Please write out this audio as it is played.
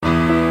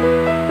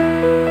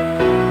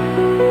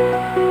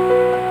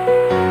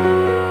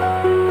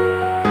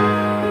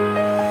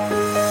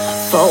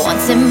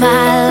in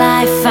my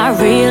life I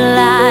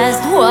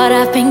realized what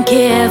I've been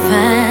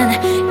given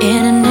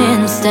in an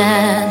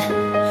instant.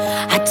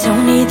 I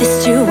don't need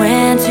this to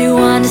end to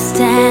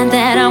understand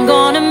that I'm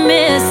gonna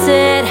miss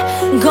it,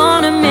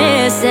 gonna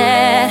miss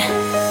it.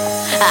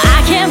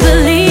 I can't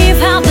believe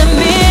how the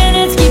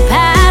minutes keep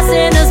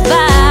passing us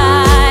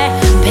by.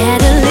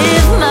 Better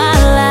live my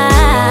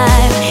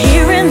life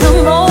here in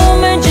the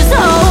moment, just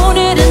own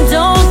it and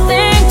don't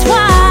think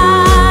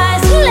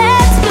twice.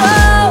 Let's go.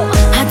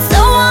 I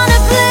don't wanna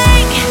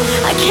blink,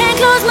 I can't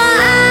close my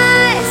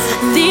eyes.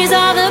 These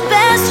are the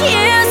best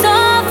years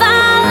of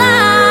our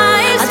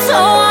lives. I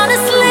don't wanna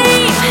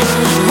sleep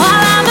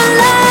while I'm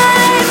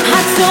alive.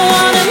 I don't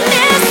wanna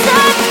miss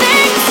a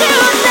thing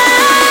tonight.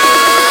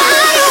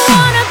 I don't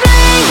wanna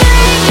blink.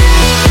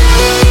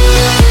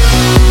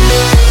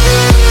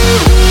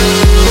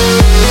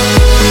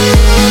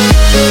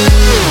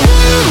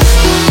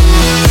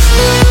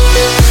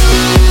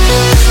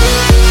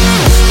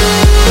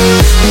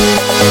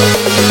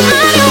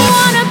 I don't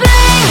wanna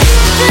blink,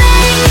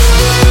 blink.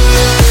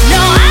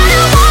 No, I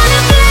don't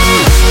wanna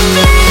blink,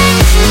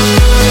 blink.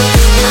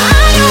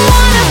 I don't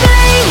wanna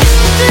blink,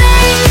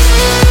 blink.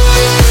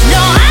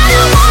 No, I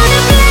don't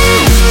wanna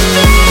blink,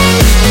 blink.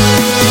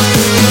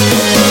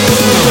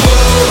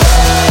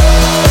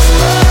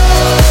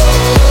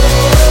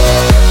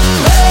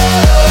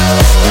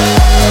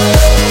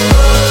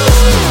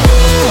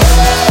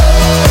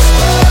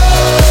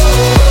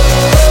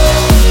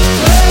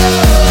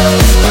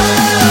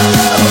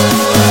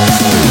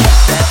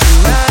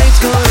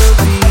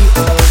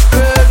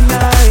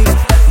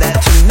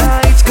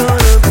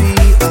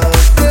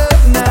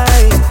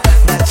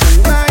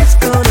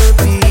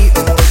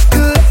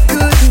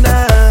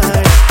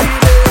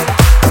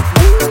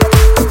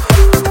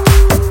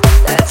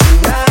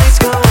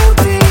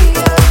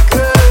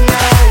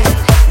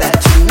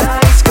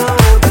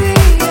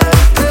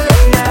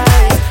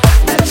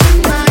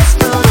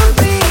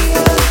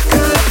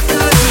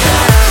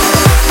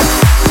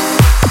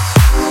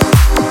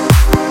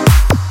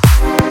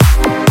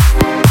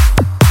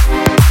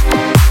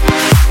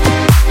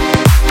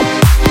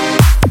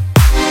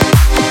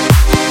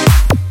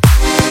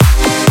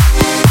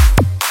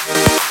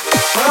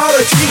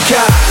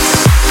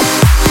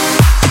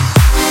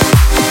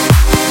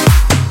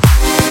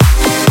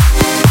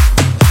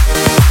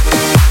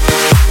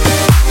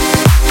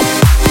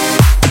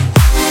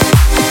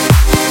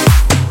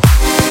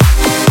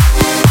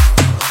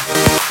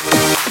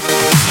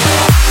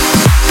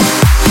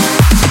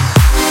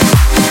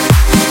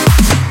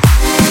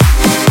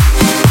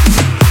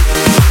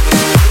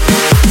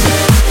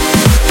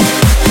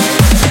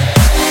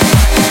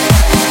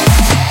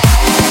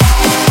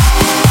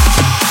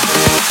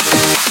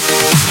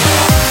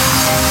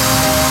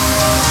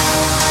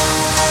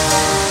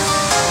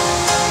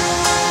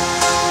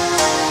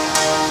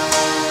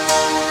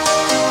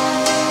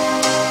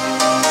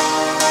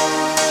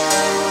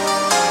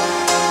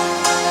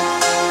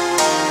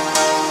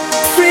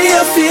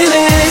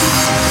 Feeling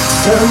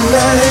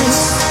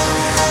sunrise,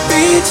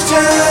 beach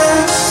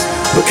jams,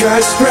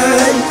 Bacardi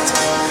Sprite,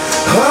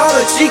 all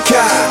the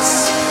chicas.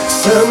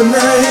 Summer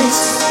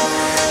nights,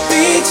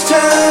 beach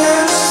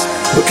jams,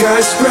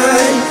 Bacardi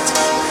Sprite,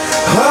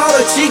 all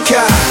the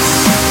chicas,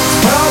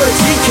 all the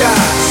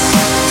chicas,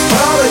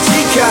 all the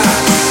chicas,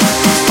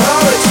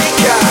 all the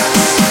chicas,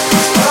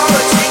 all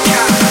the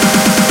chicas.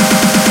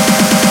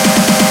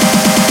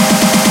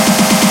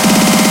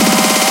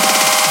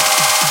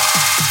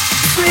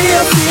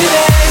 Real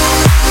feeling.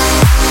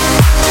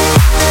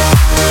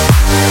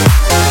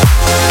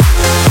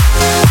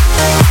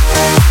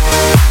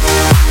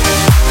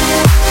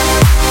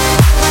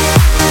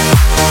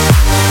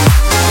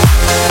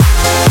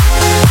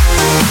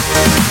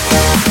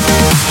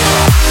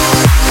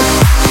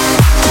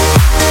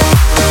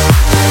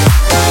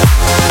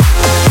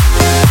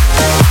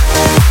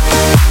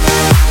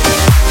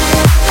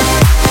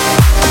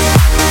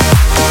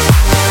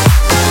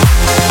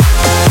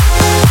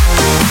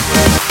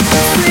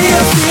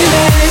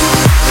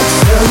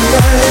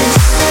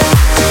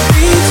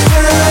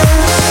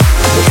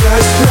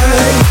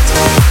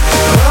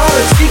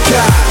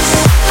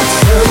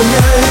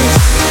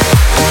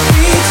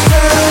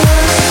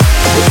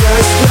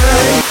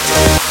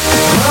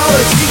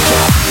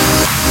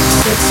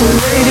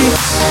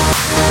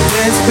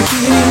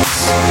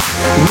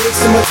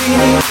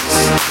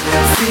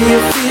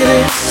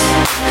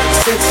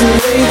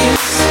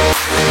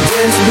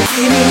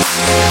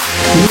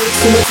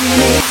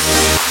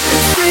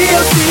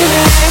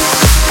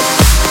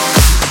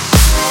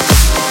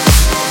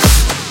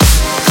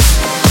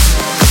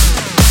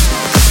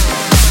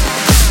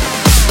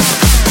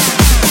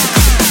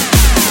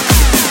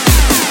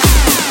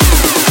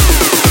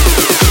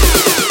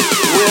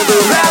 We're the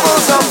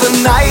rebels of the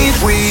night,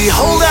 we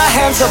hold our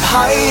hands up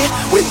high.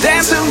 We're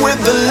dancing with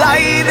the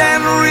light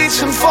and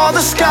reaching for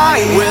the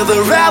sky. We're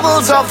the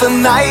rebels of the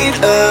night,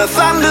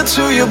 thunder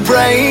to your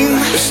brain.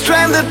 We're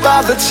stranded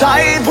by the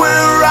tide,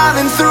 we're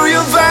running through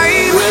your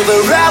veins. We're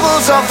the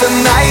rebels of the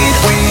night,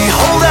 we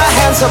hold our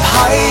hands up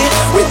high.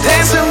 We're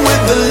dancing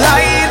with the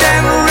light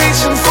and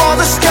reaching for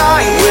the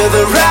sky. We're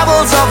the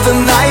rebels of the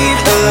night,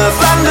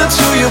 thunder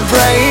to your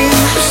brain.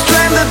 We're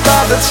stranded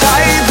by the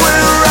tide,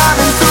 we're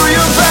running through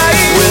your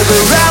veins. We're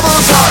the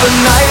rebels of the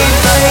night.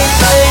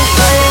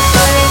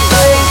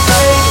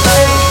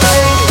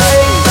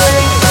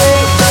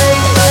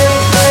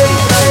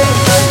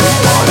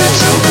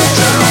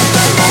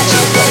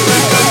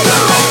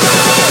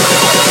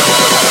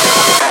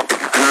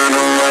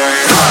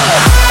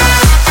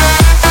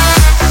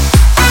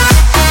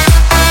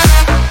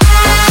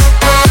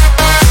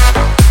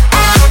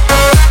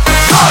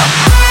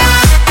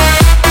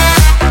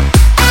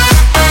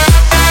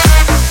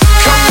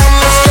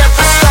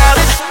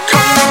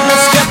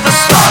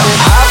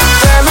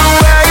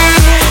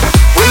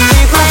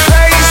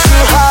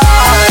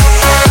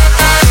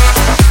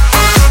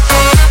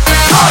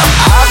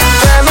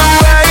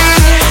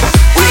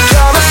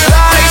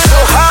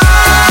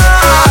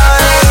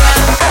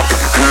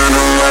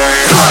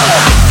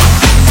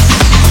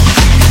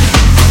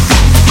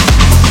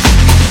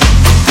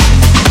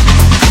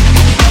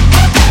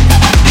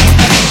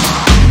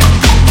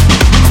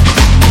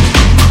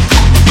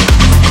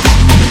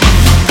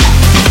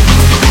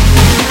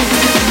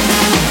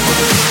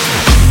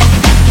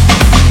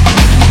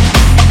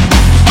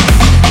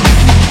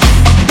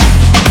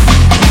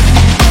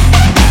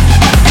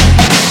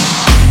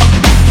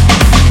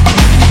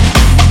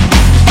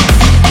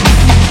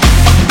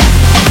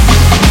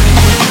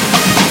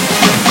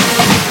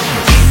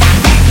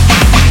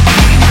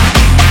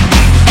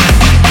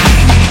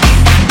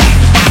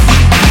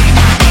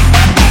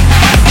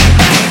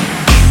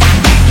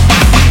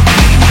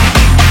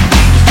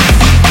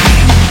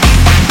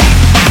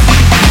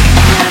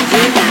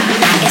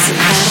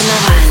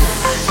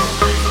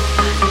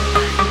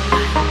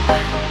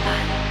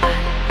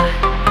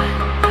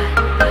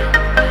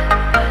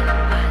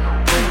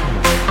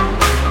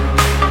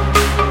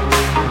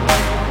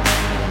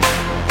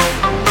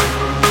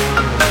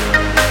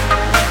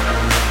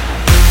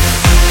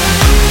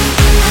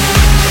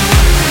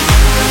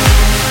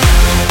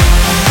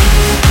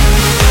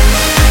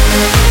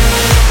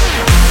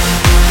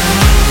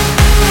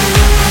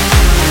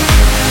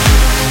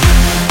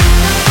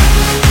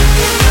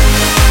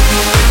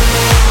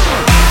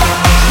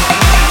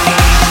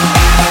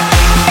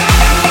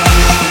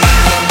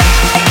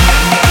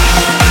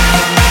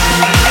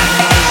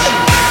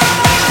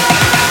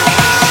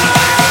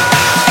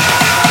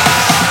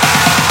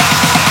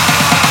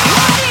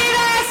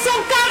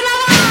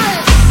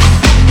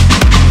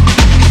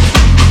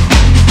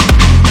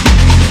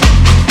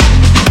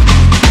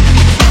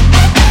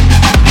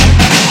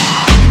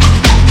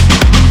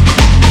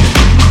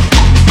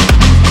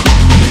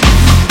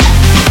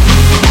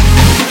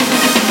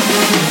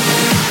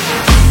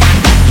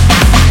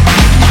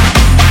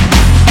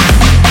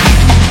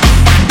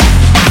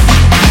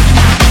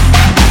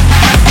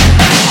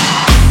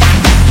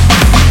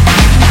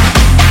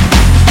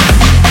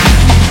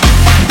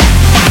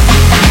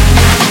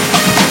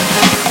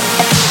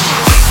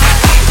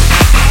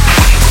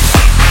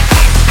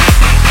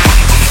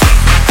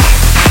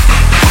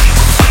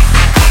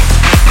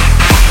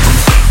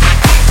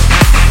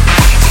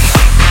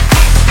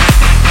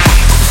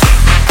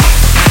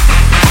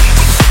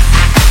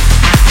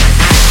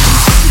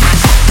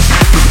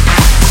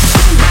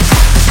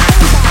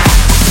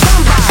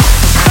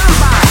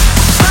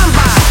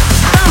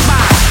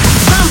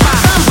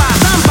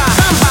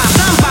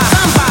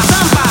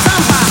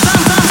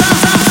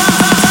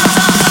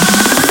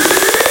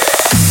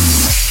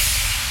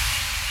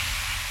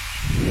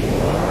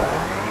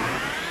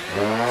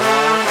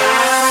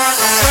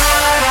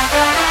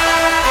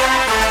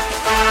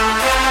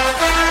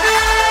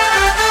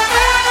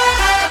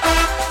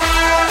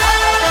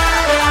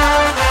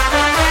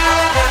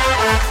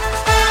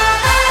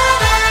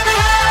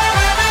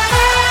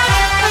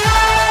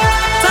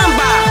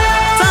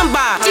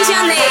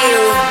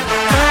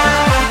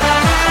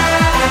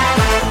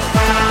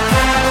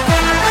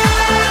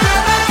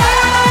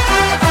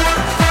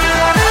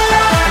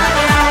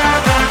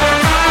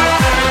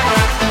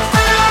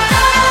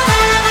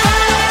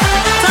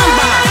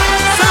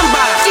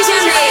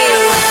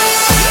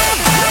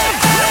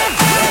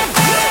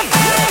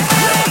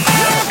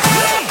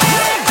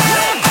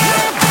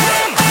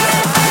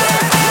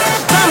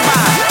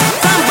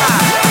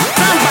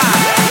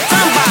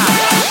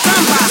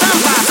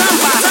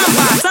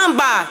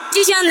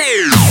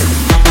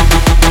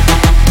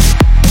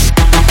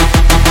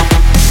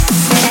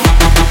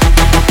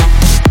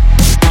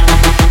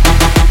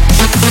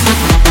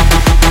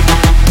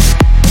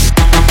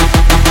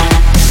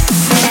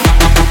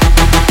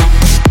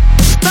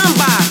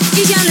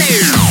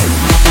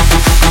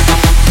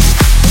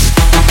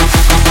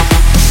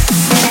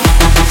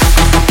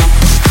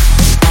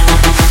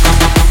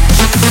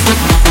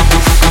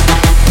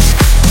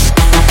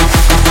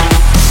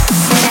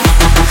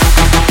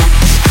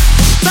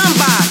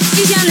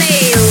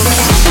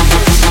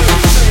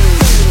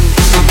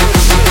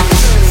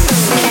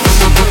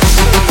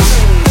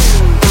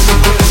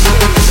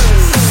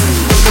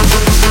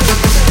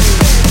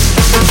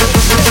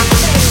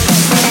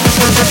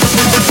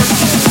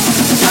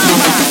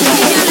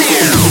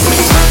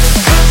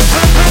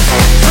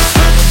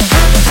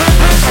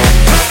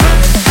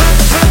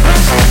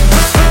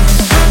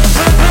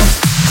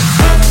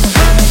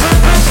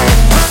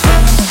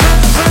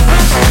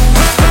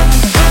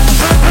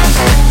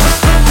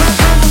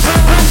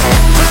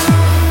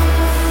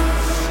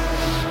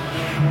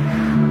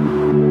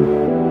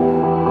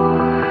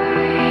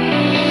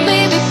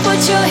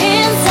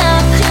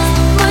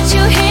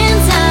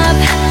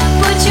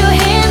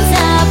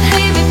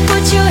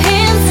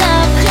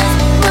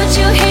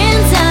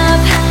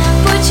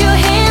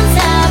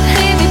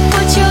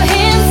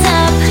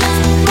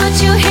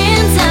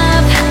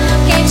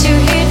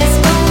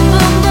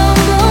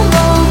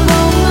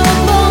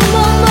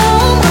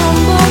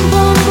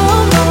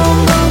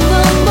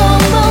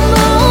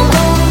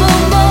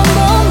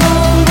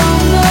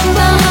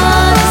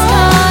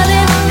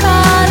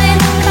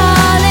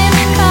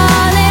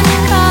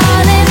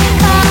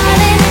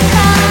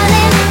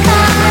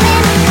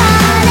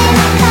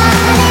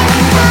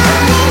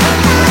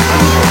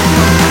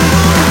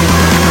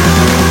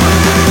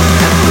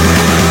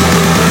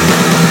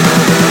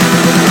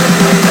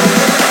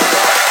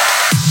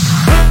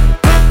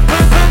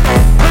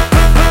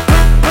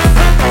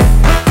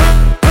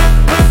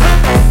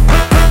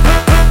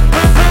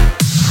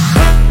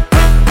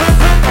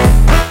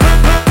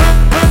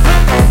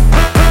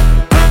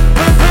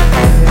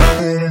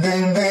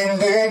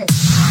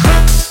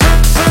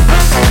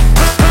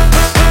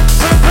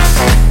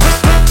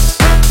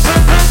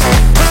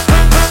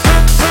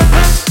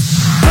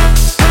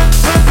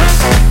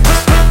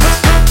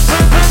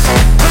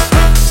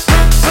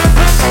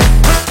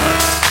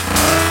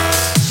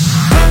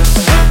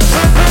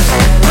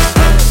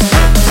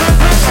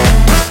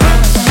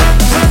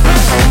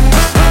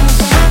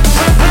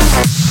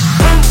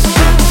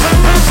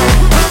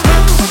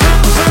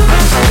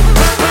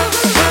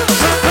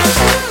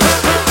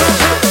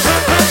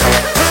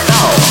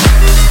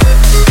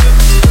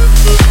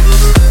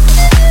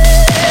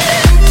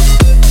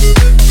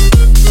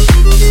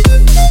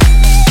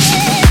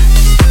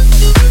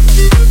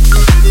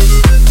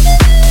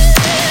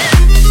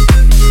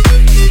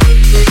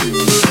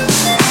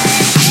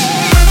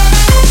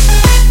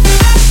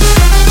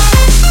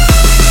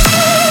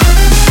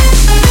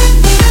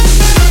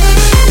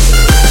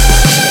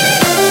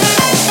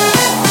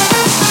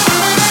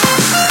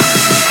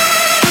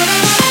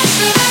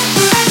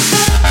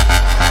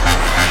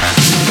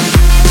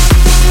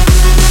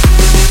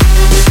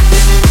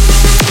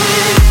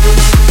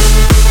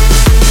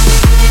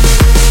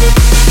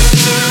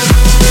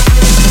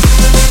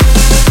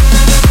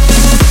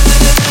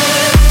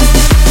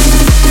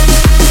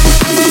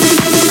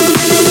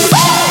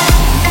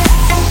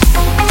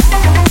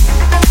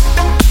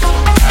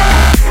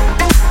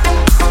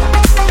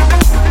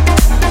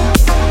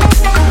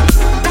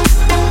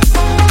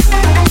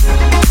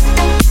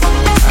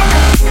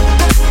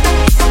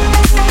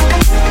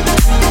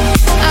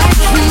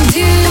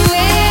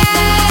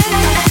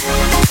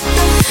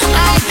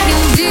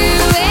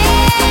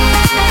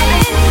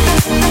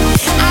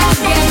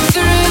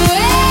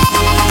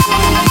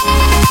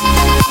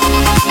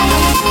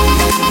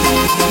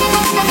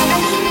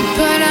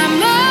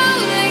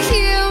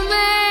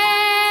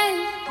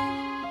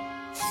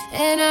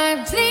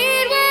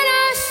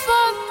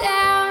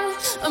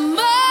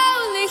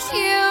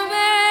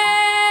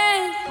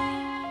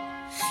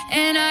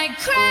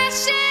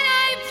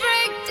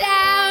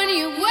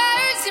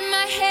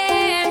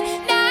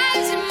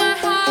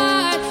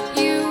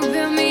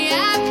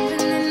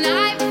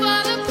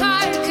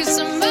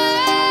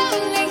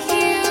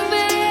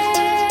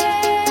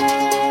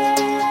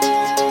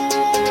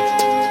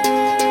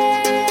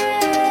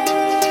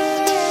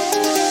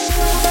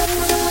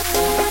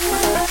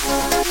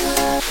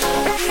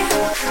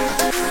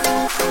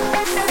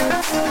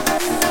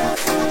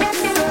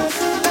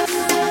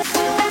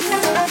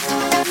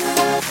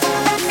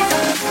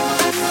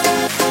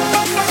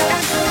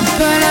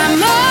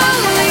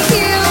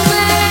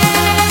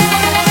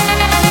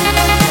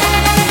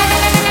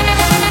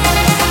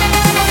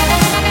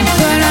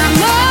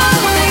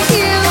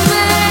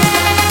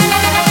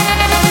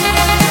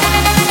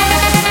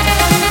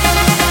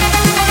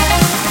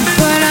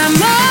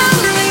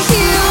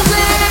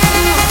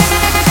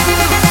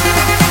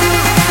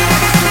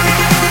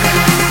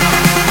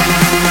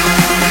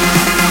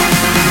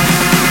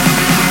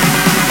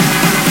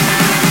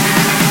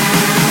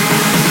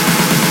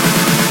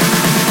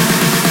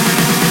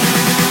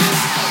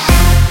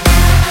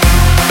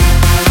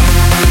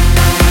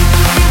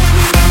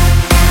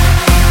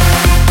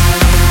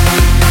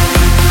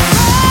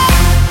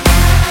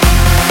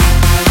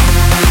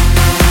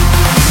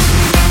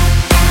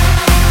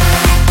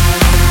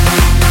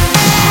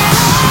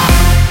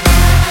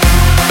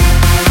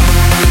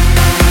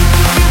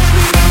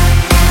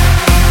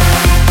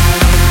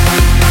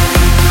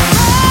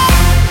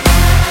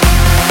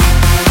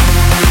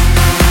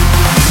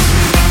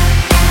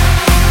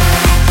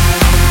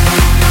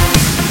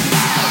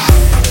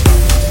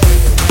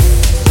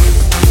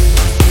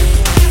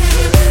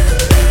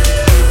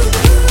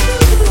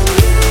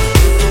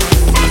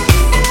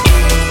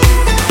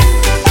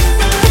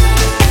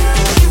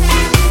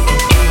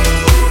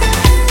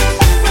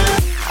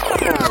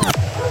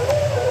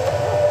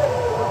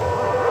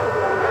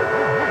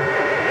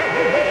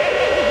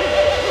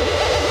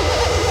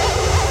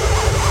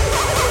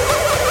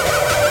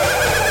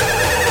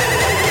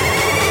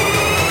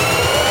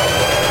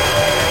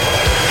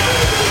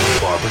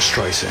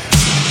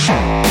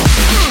 Streisand.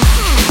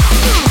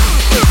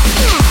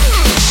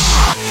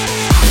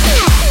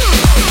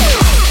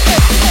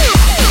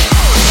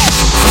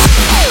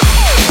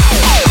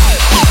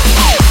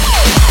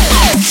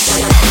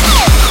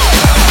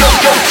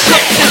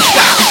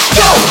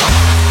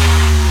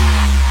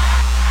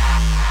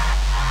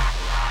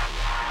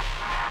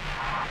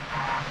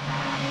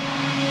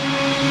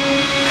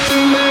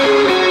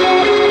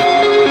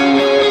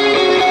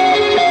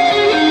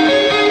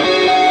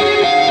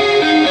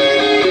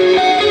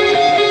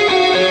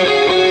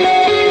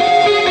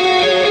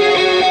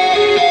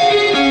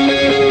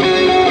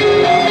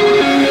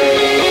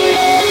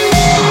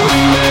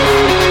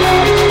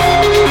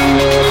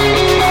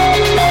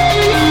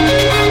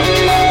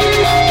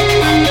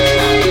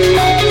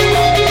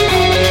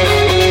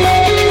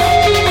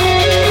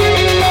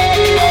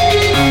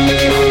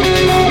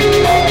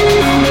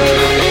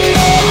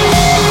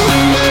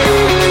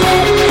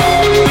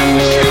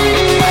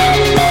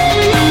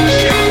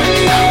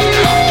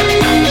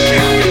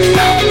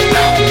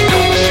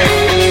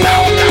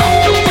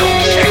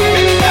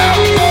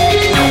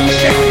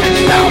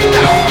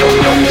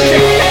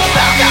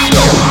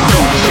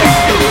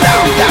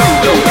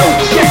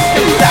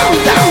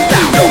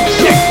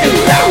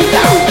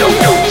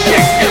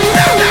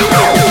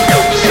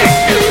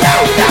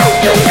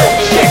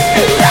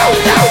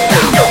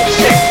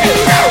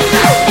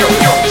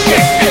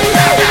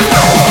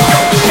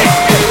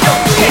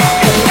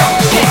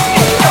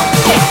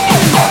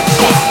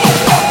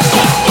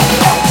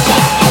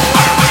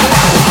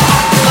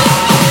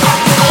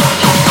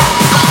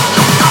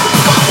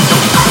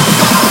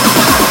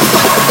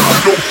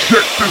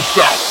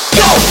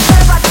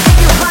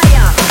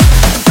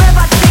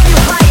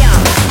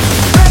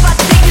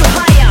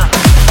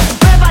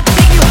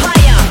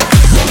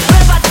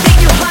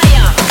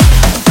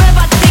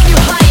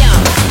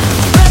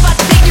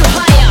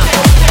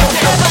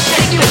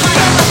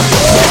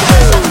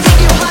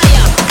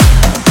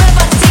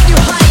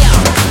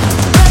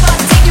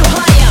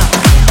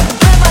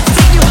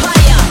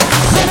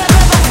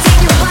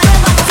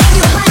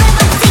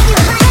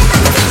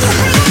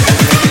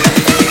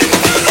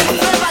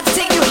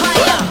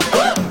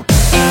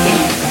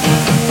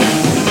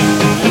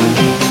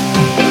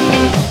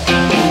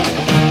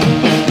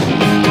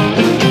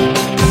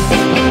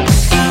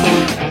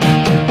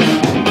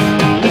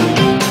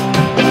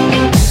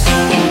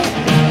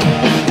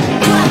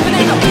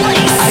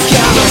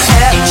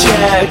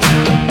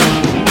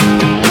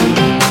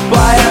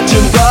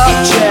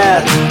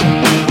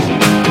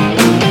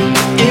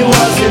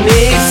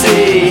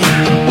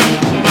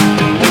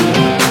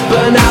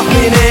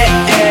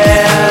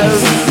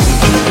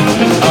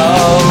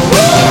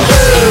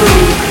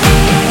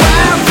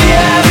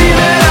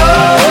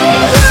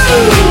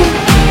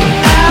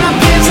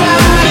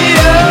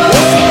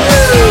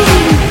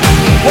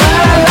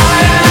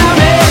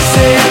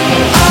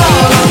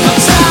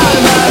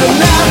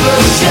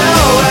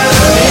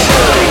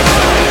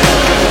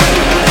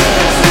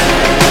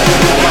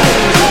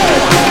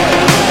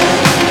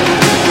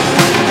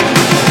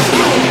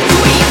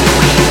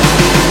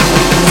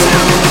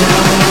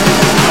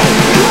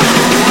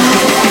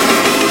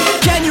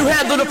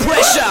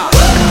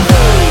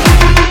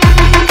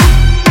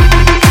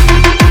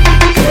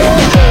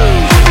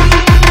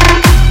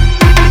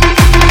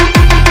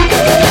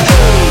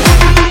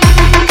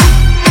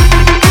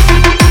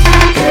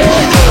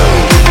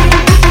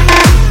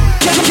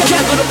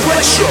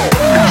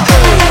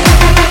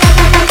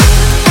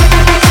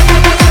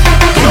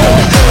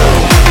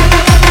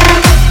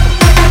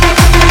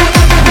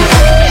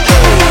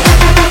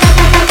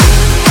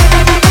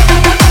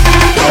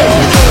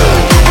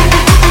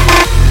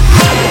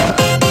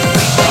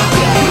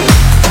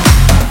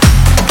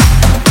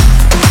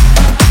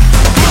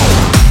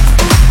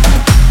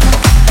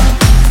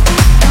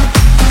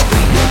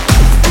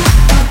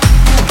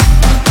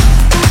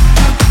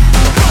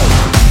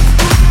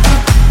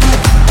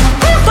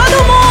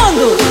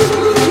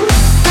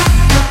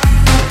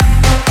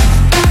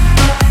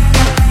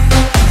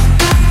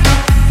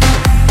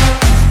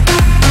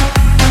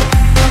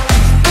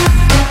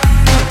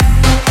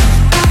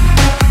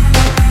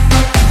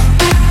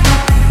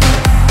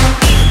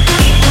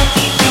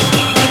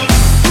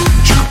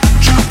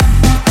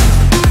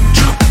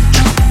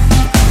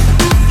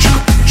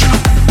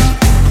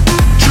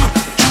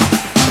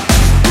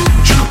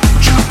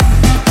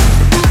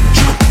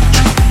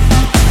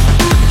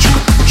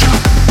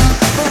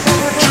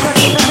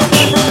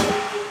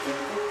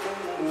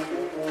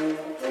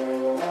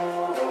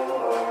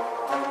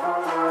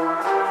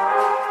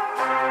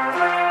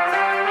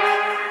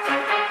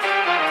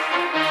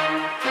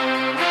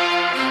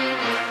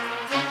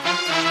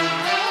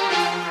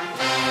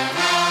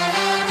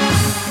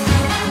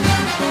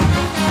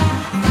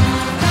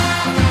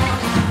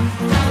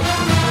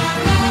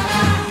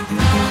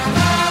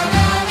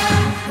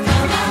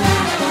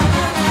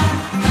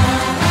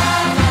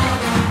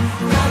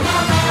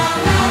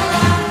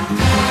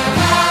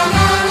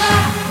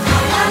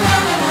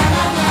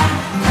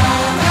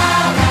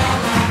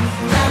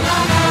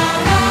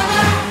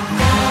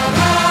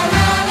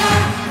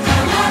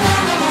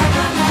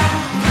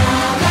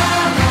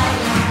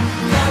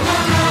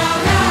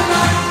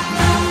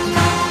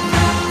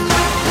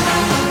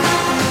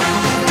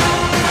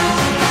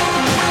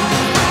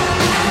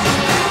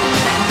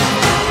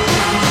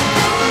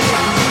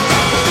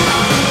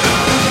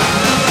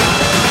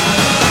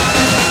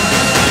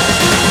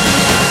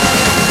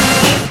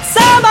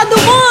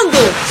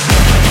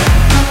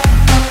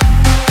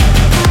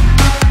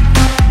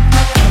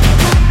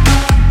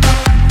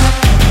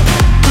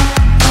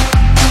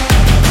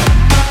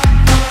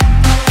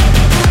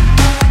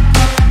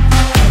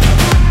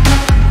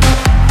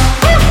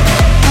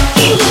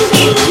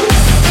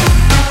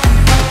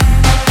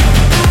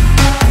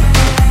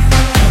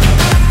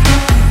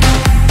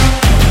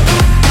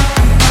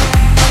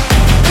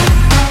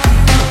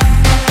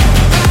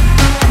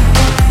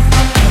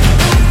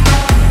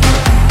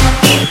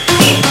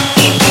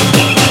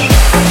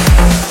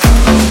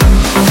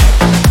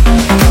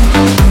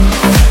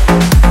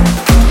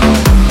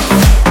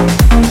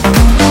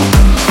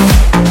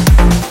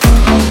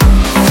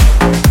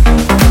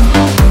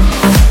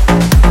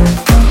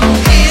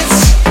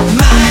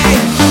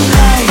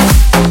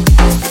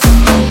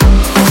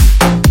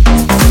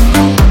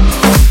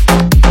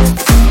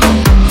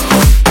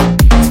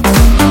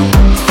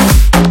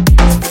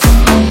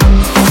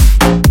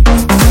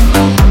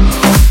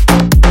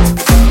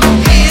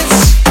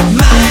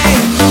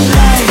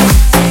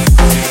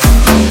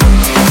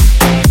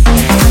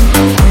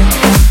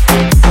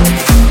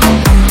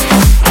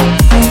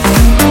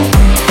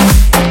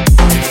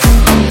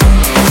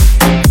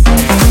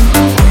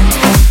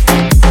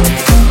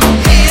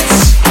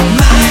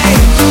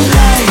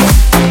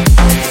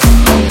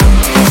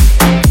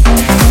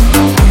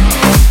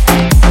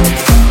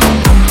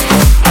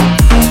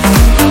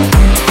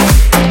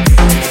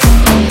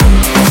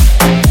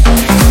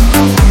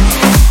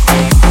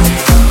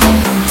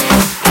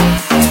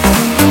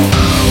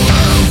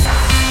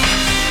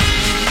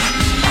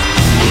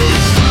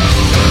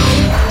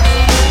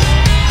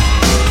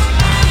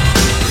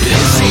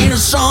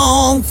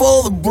 song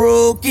for the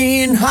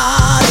broken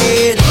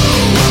hearted.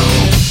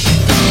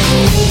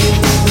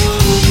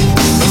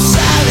 A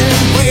silent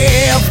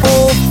prayer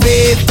for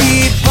faith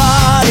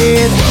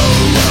departed.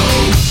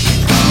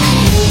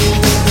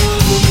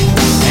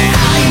 I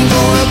ain't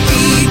gonna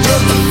be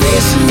just a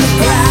face in the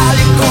crowd.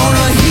 You're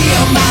gonna hear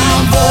my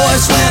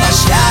voice when I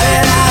shout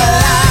it out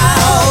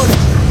loud.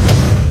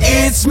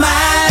 It's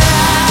my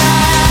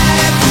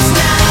life, it's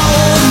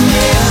now or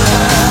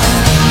never.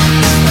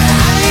 I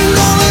ain't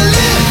gonna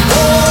live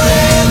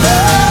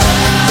forever.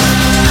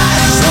 I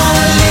just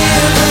wanna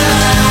live my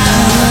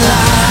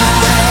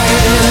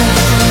life.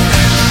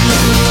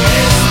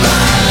 It's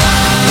my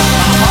life. My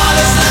heart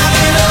is like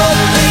an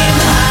open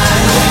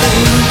highway.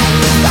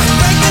 Like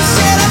breaking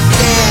said I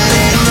did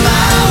it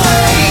my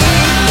way.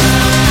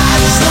 I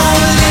just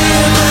wanna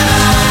live my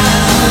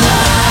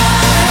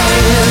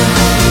life.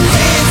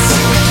 It's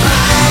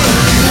my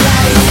life. It's my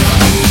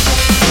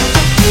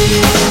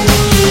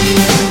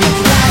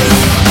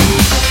life.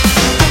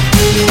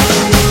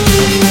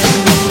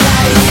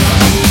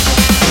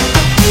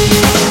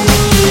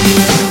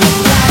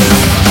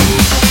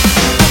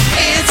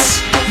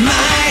 It's my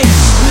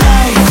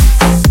life.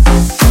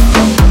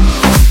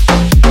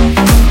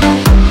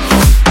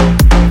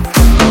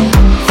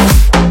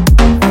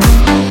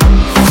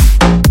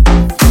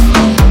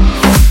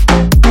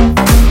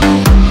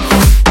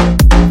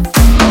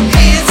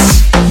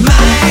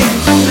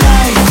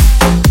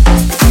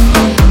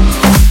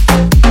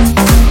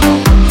 It's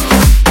my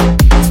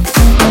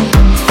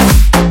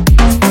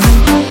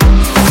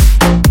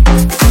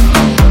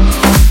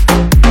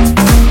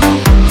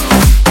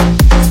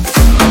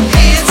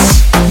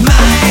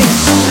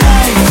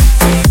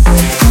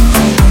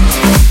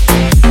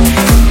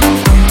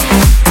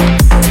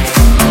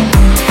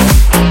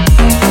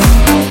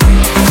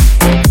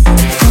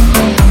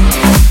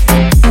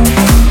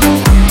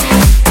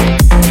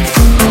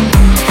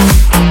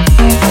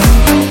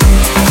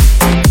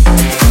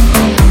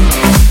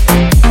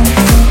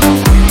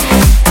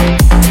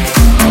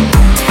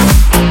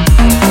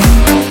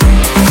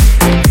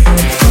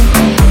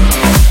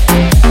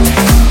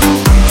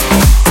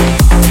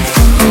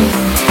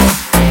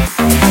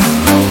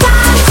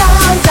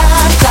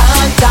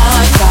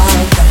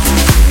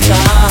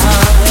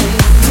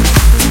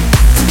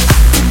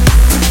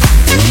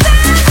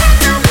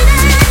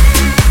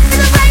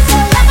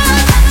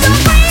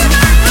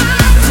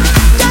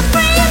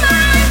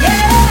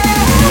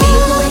Feel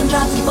the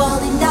raindrops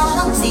falling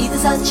down, see the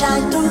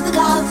sunshine through the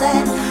clouds,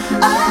 and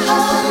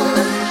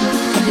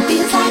it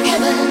feels like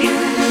heaven.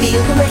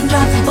 Feel the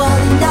raindrops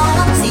falling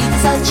down, see the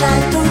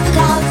sunshine through the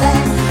clouds,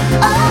 and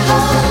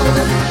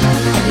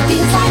it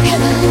feels like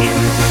heaven.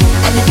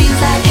 And it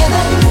feels like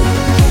heaven.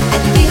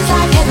 And it feels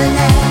like heaven,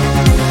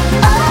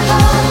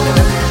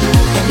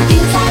 and it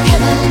feels like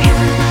heaven.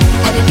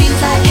 And it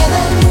feels like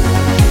heaven.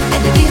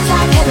 And it feels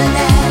like heaven,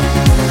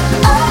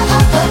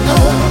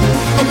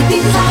 and it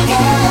feels like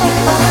heaven.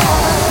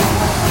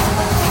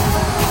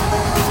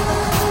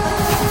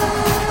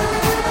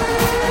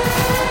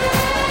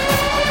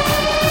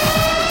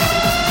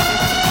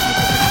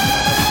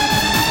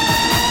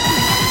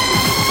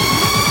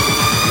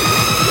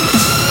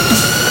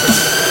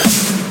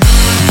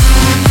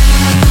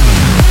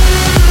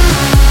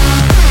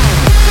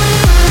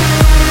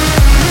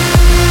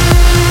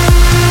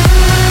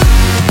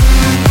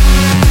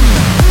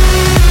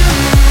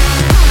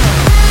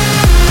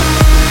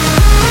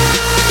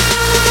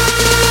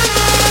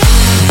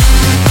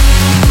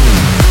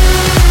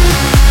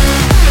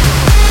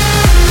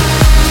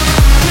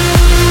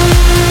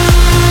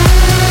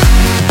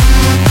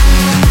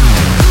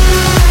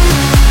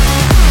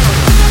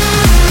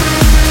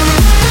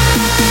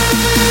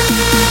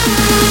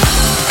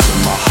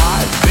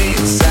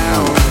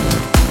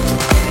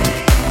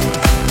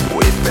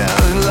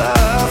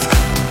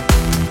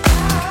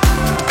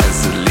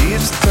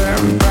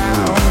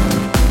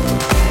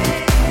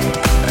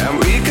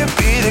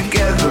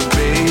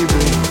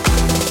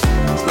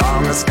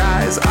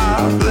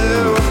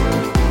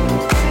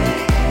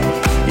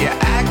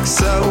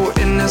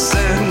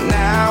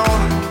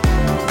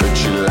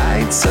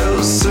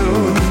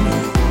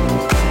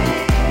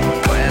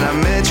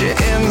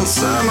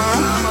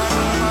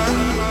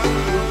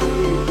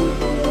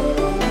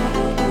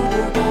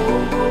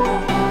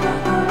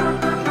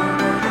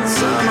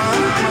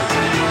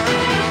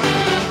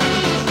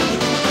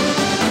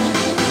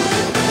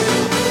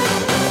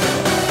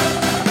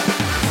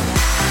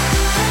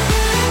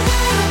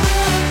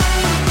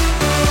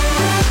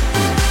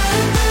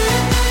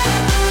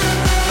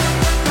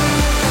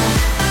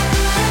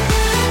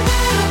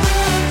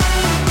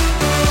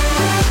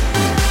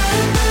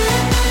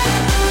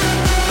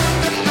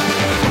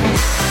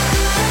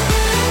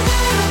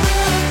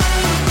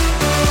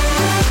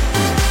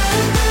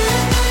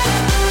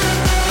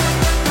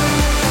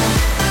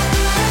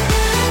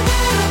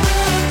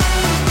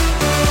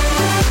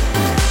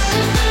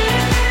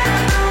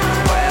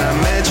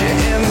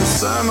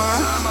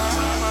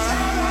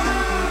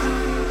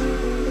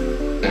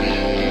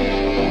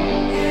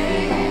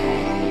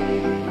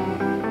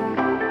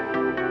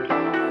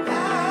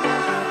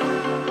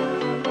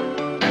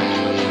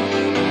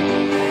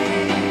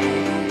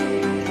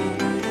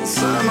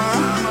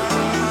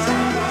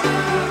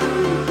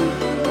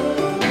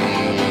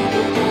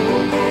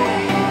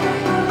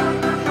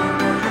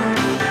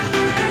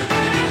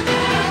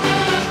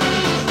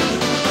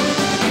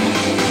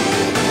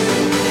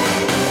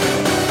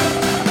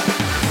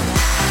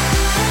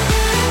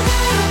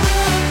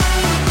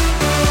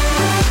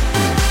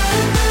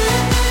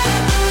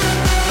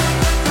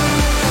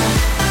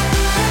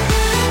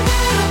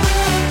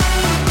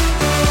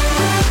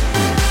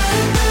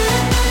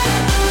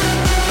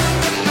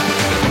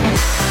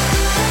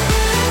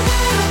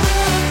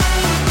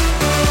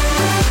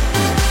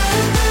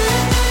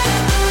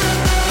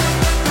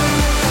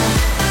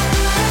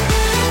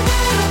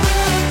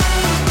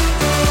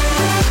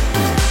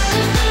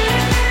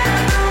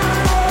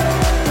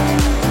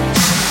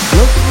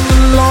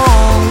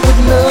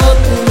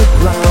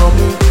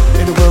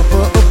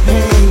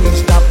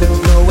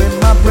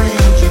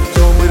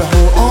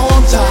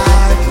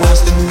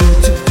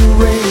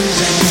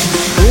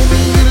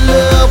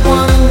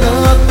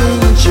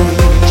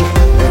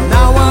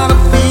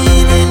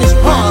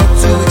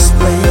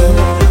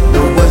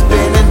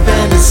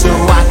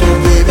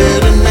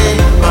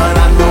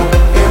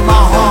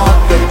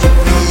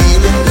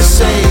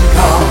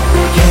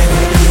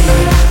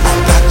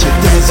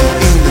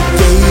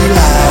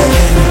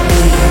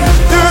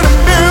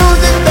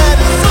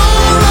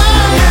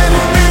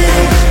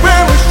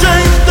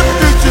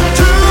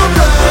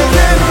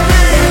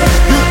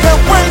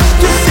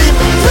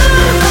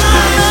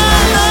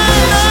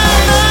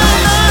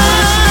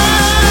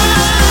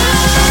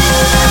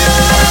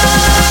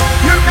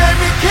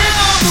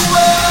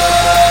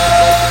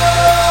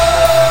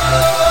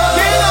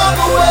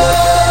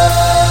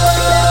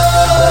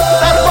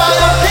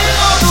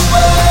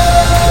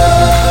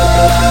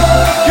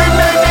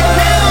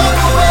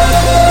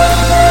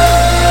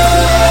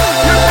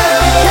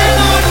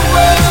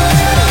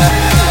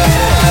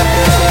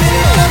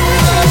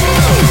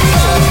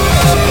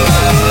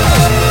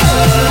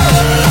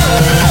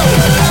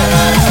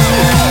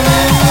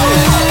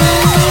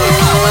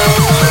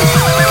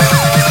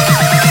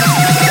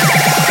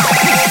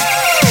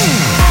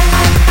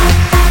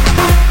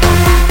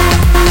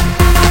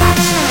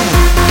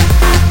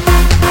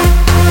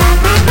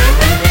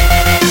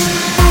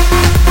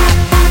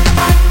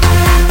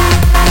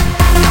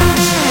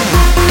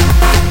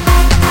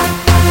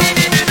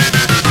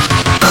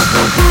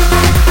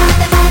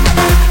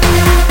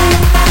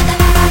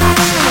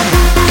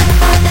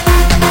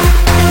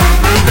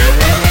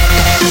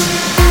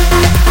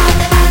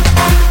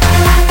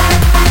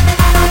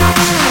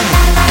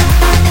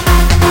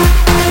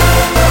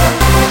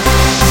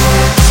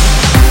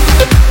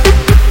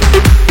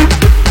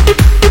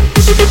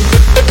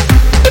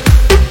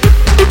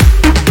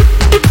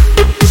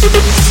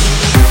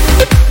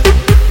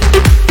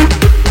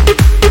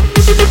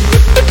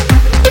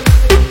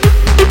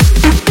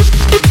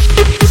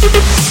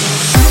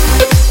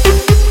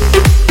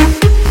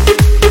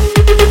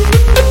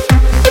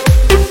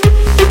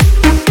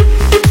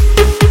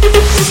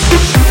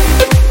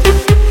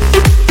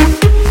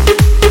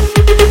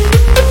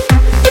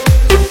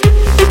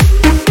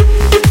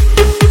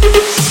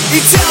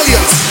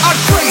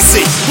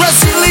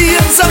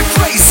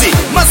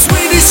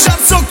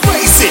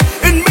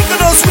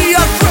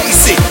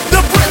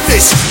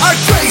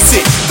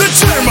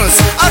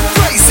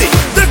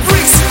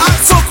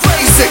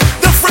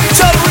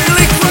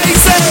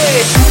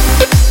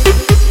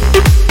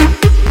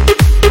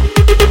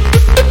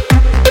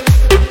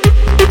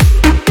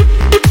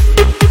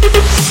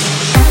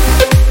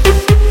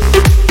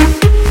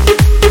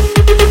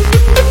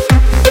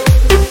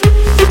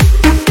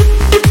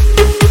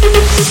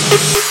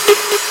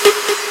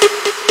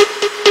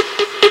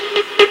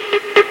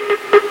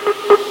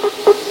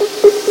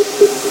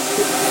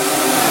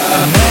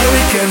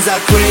 are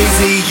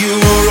crazy,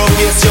 Europe,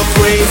 yes you're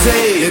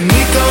crazy. And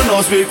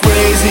Mykonos we're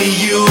crazy,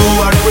 you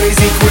are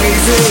crazy,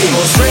 crazy.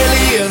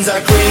 Australians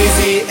are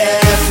crazy,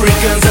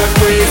 Africans are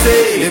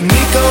crazy. In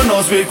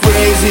Mykonos we're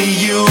crazy,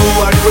 you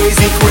are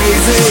crazy,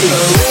 crazy.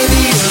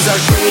 Arabians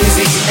are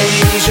crazy,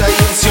 Asia,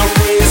 yes you're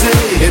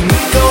crazy. In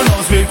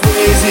Mykonos we're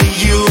crazy,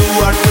 you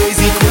are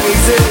crazy,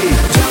 crazy.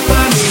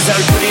 Japanese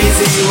are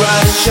crazy,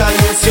 Russia,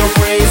 yes you're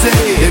crazy.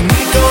 In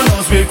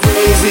Mykonos we're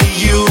crazy,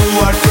 you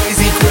are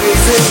crazy,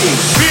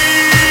 crazy.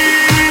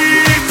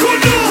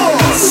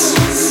 Mykonos!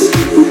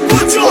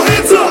 Put your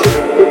hands up!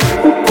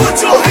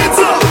 Put your hands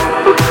up!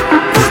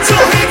 Put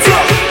your hands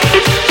up!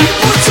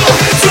 Put your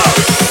hands up!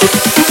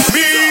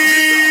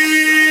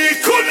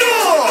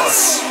 Mykonos!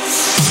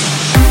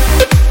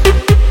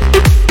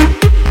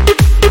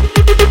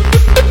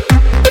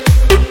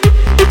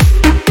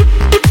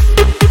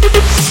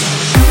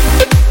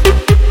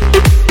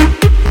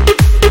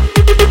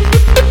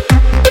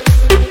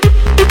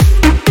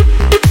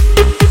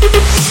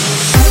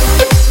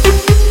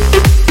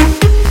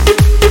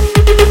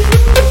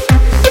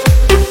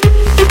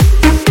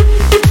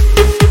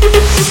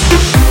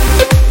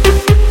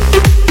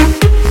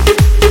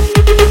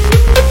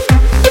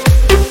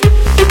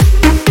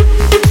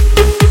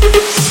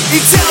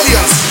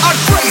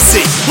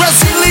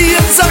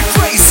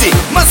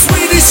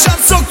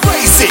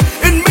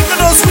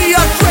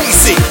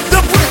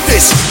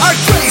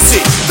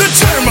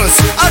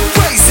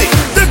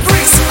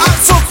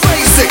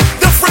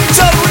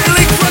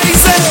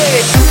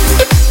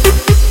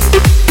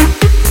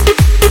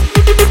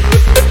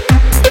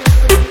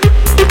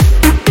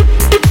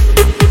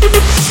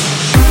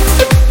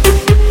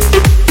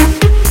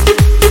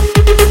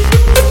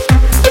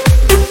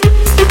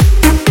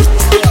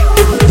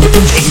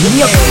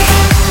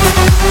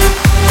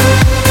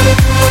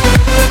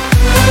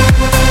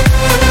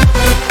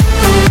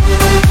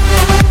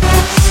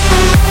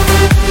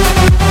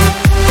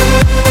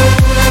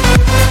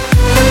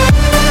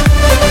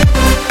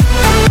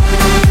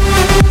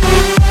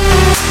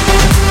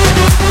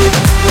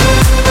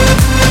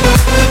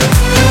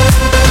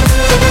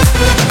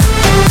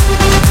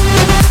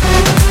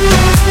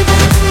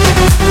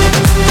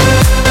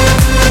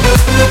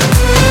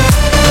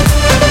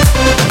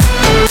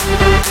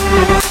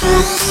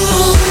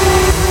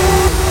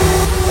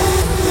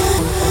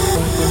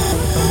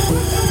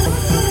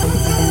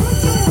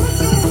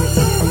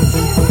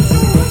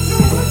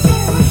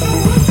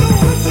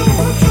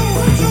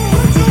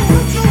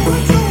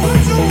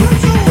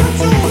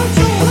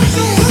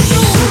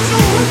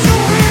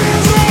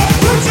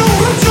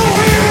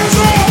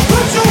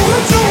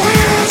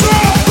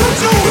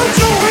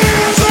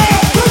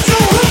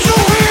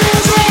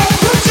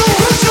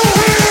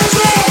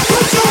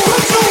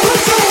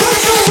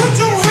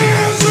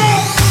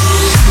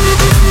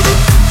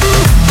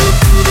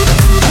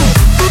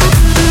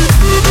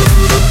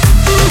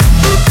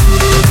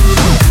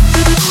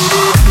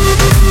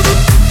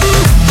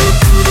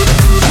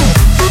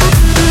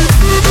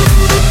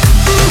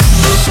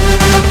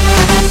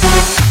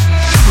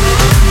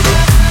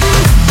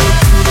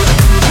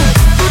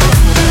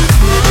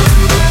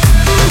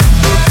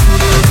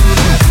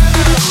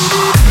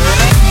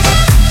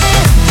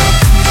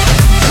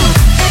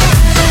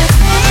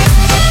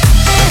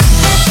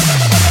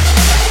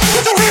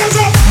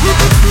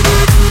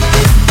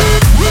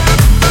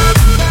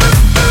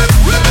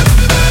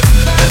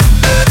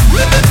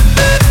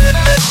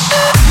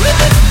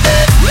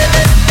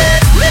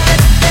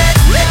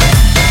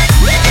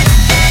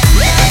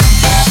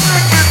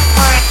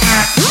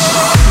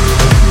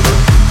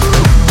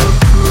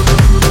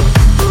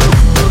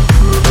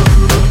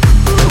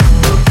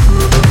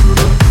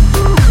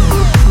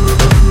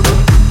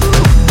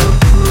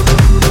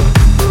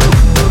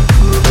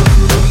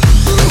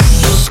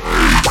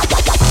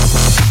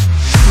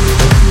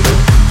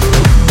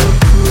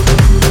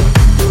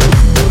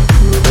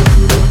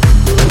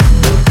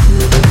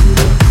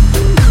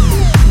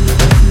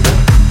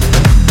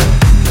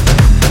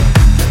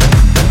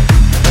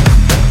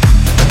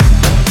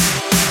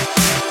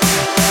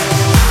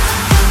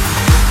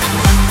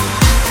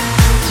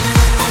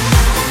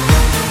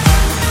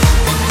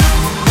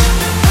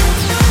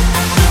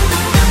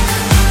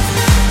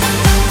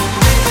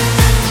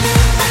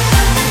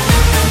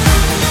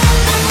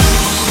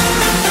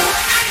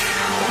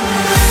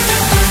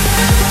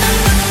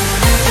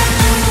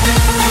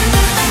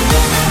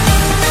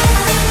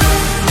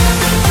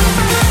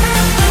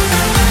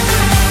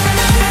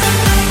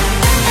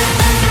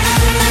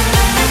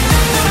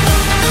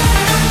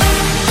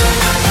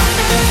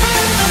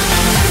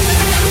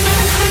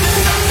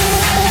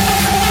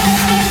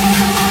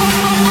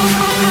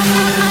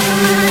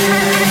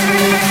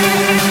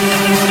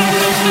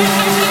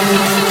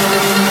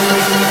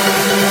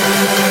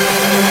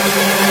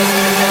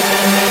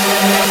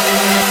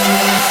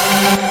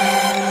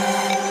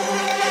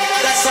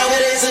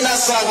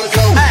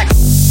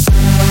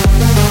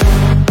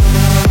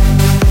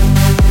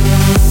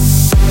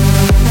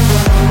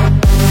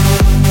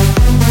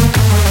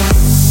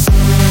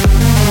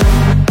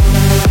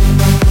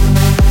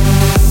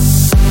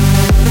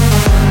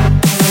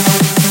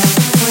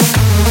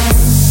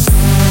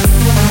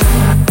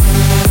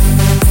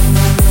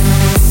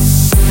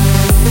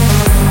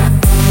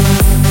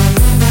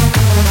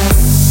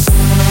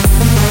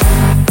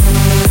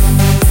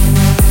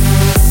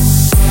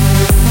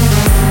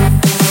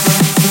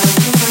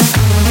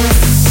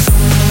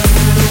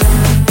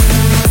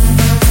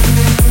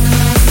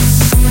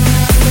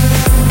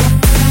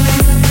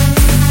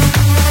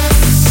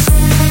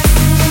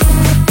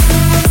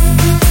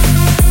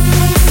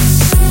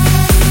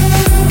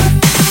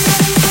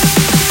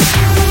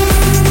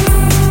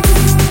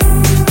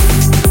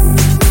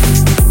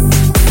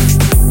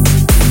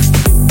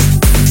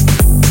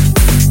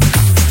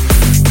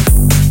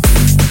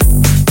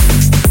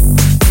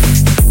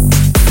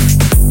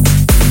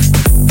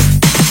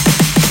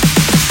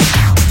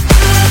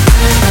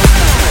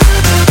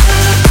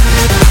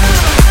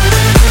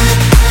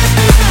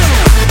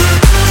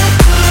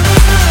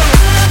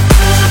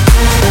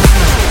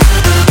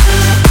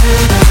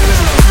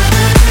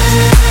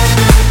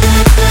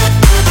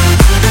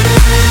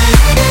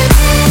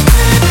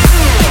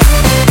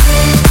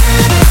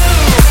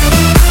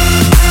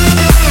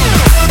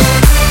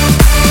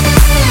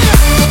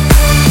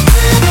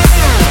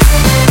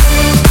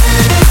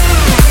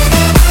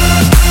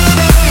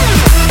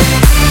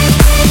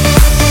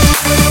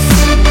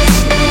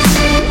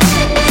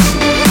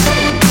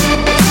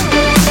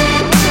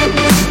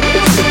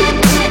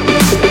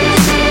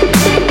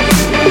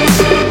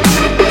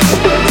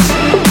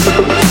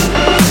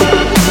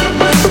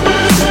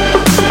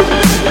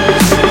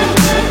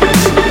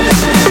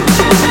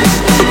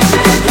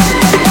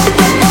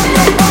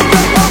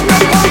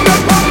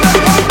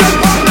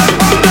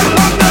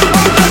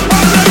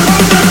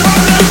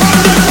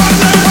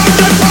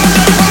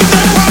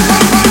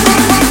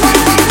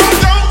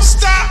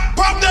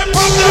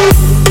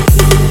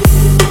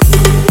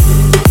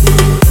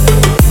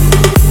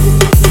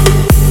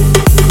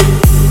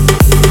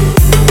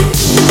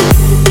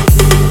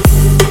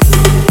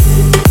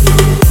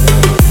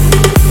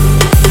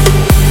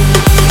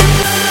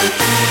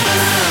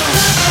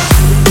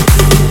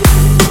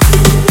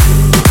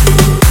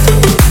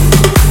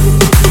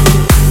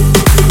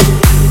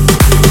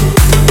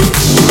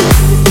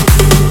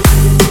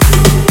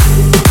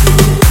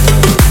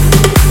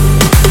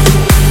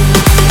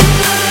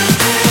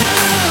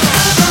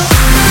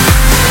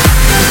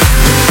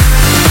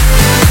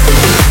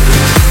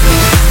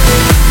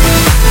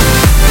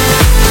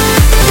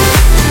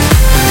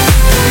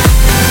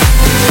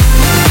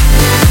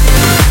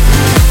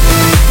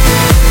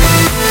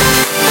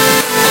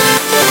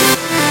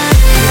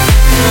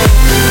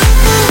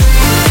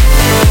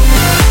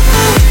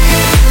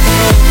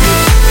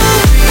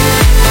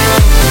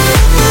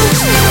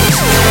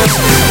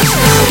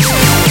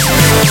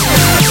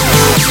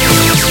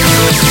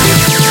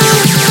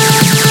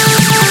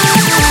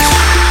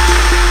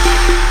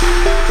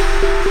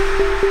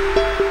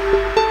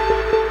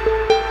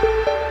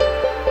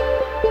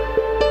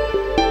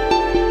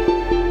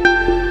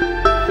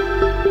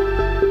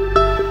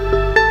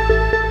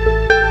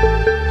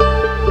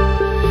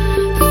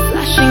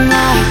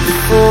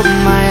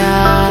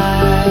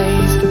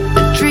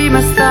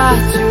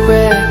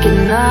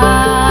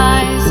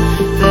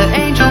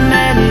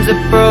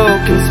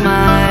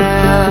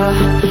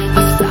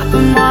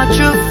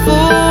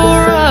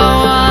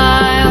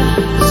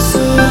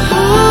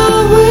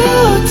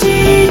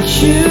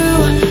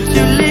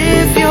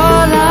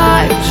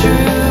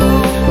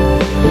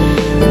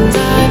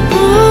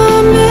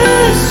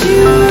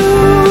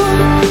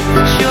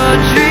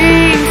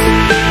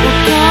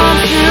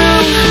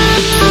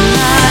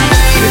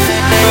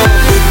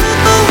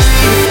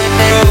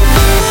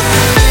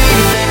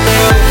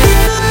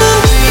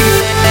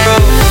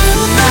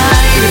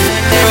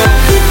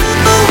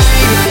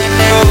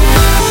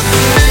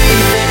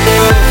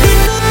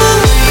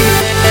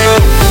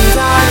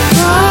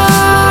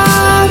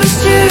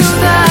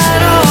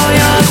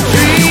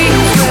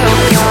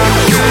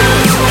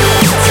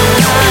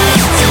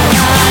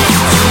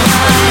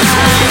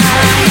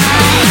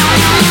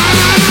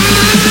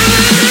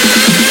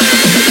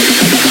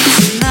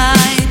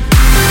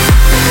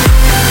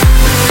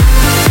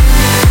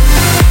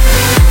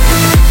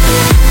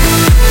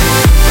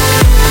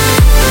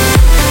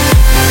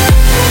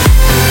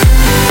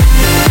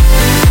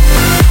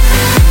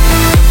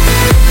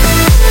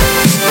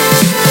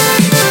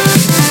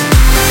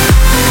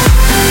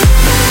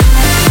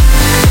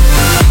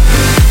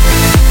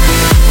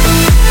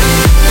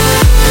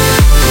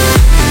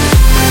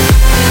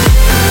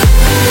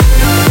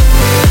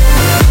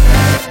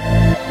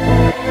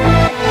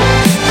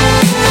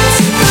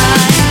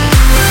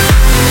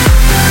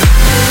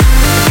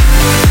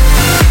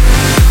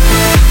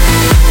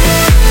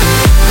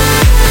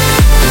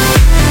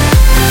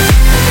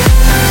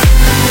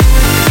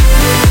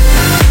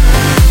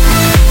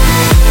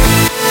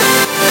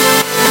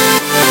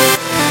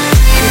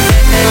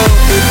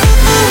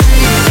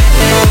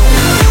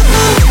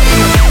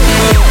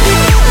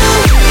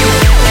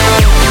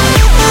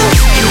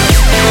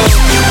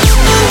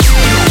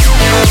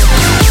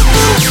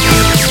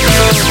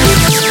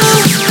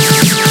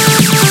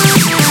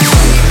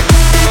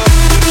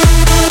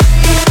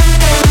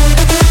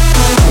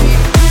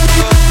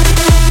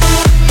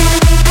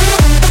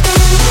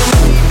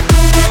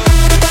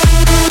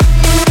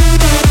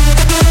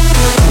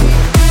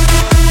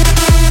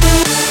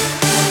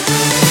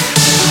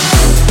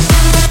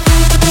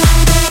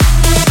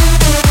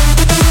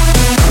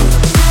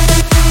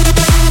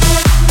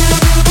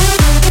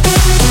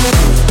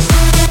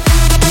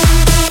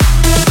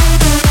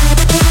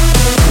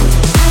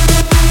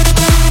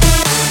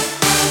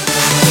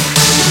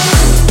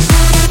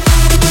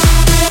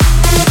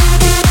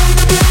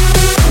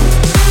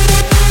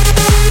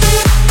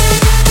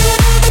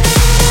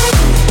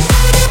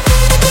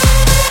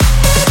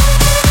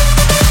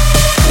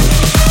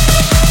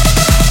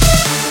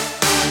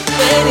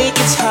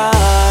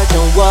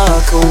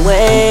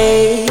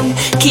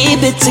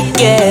 it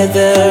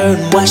together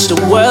and watch the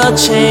world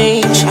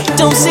change. I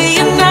don't see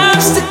an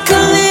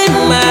obstacle in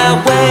my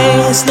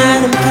way. It's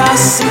not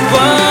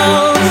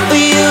impossible for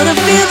you to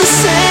feel the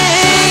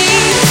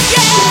same.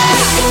 Yeah,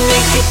 we can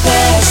make it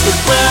past the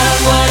world.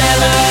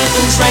 Whatever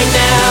happens right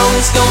now,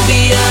 it's gonna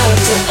be up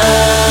to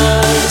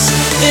us.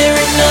 There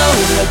ain't no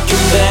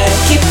looking back.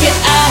 Keep your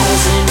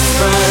eyes in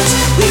front.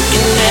 We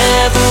can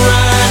never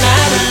run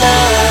out of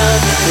love.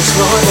 There's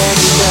more than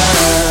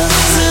enough.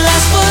 So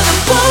last for the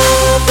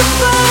both of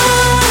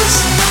us.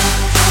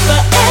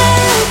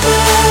 Forever.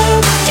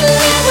 You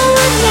never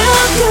run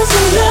out, 'cause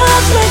our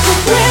love's like a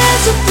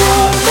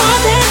reservoir. More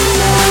than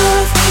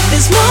enough.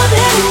 There's more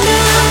than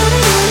enough.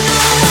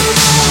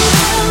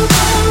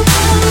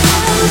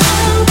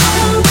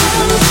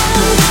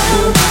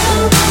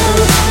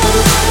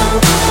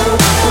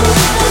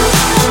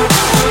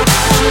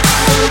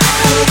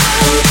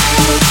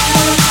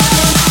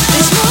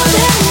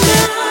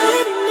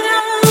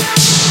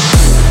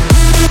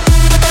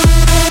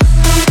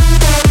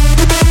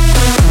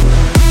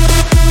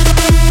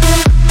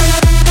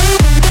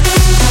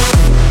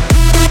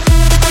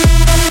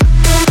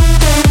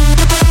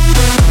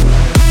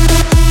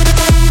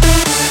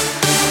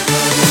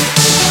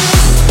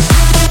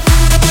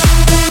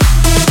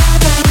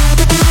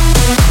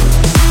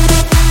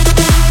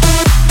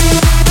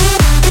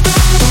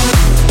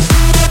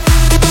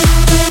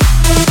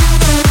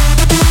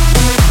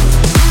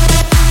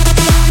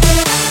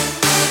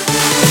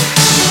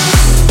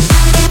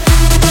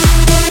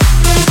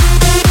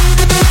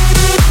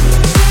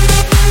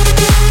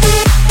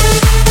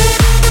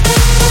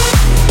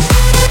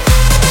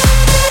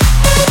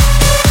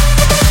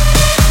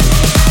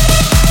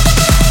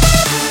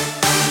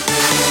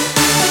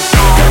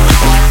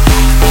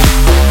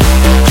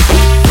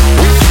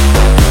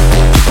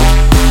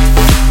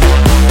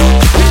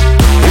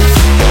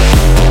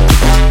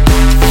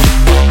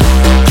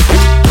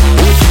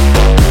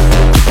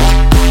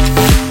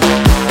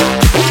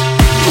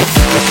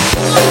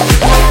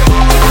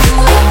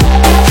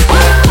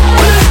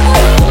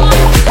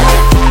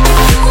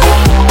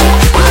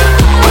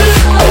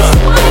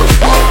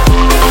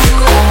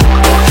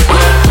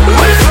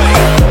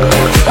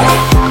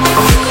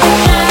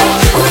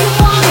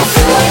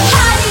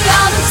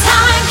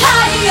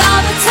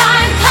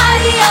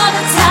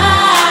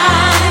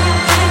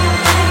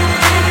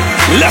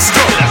 Let's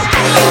go.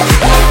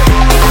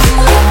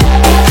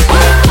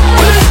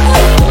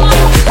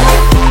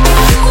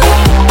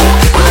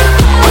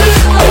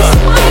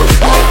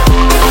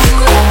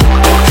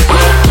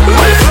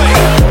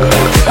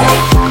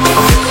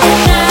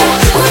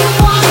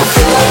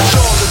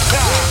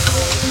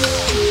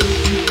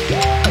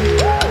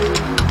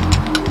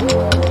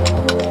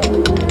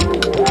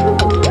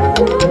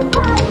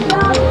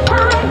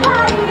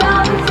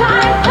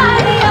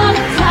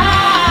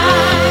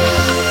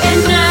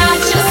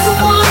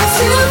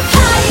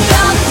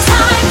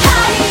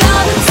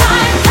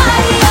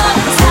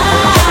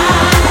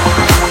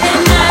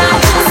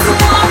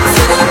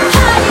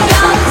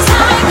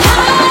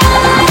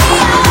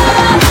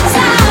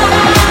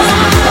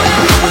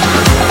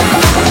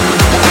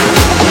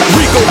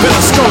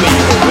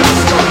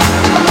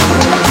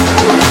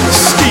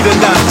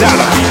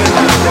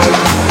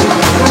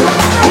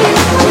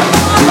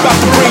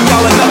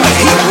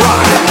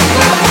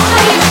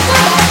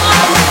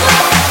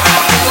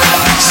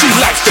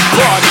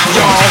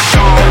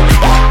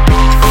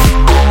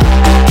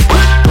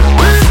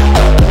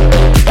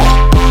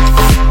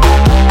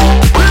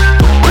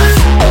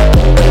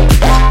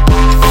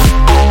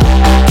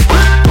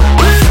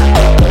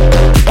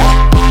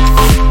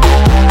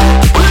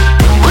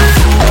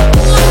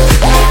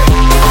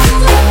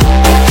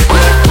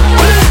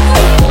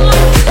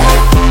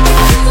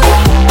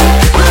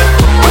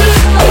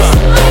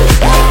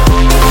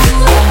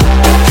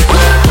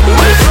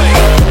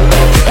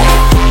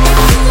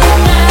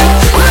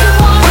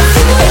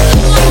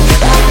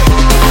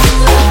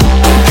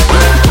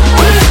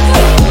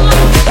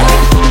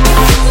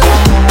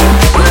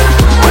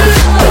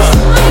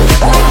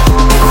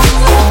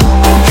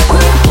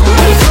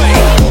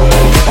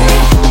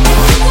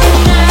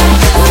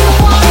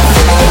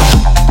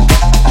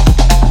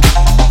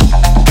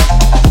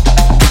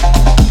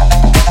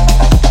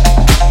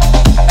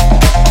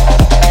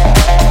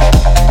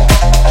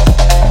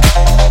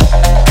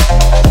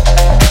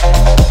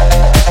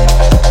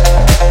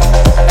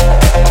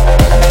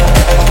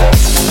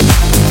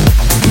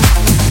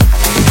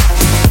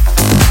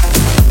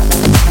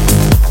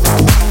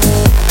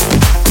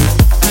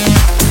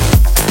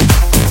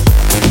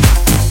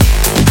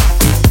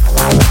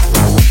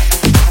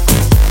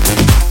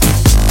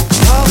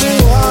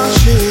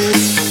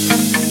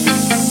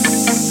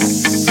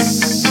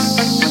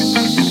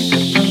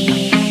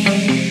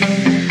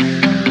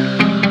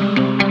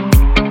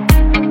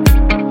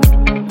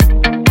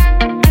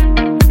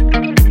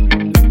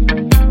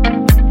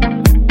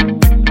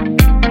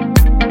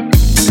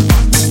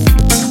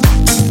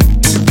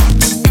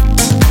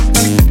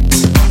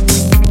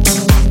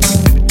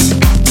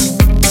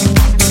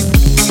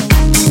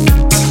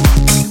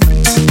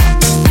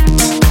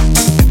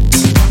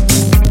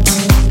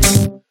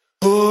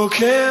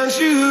 Can't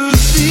you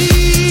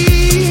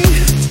see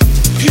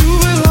you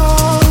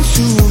belong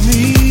to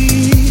me?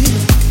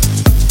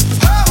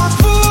 How my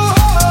full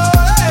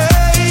heart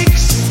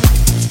aches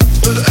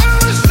with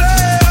every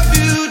step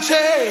you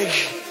take.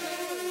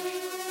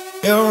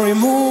 Every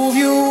move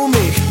you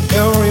make,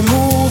 every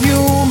move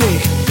you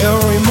make,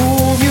 every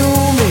move you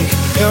make,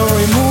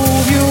 every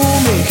move you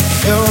make,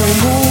 every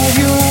move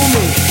you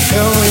make,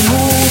 every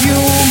move you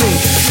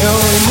make,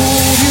 every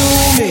move you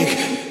make,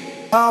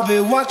 I'll be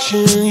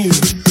watching you.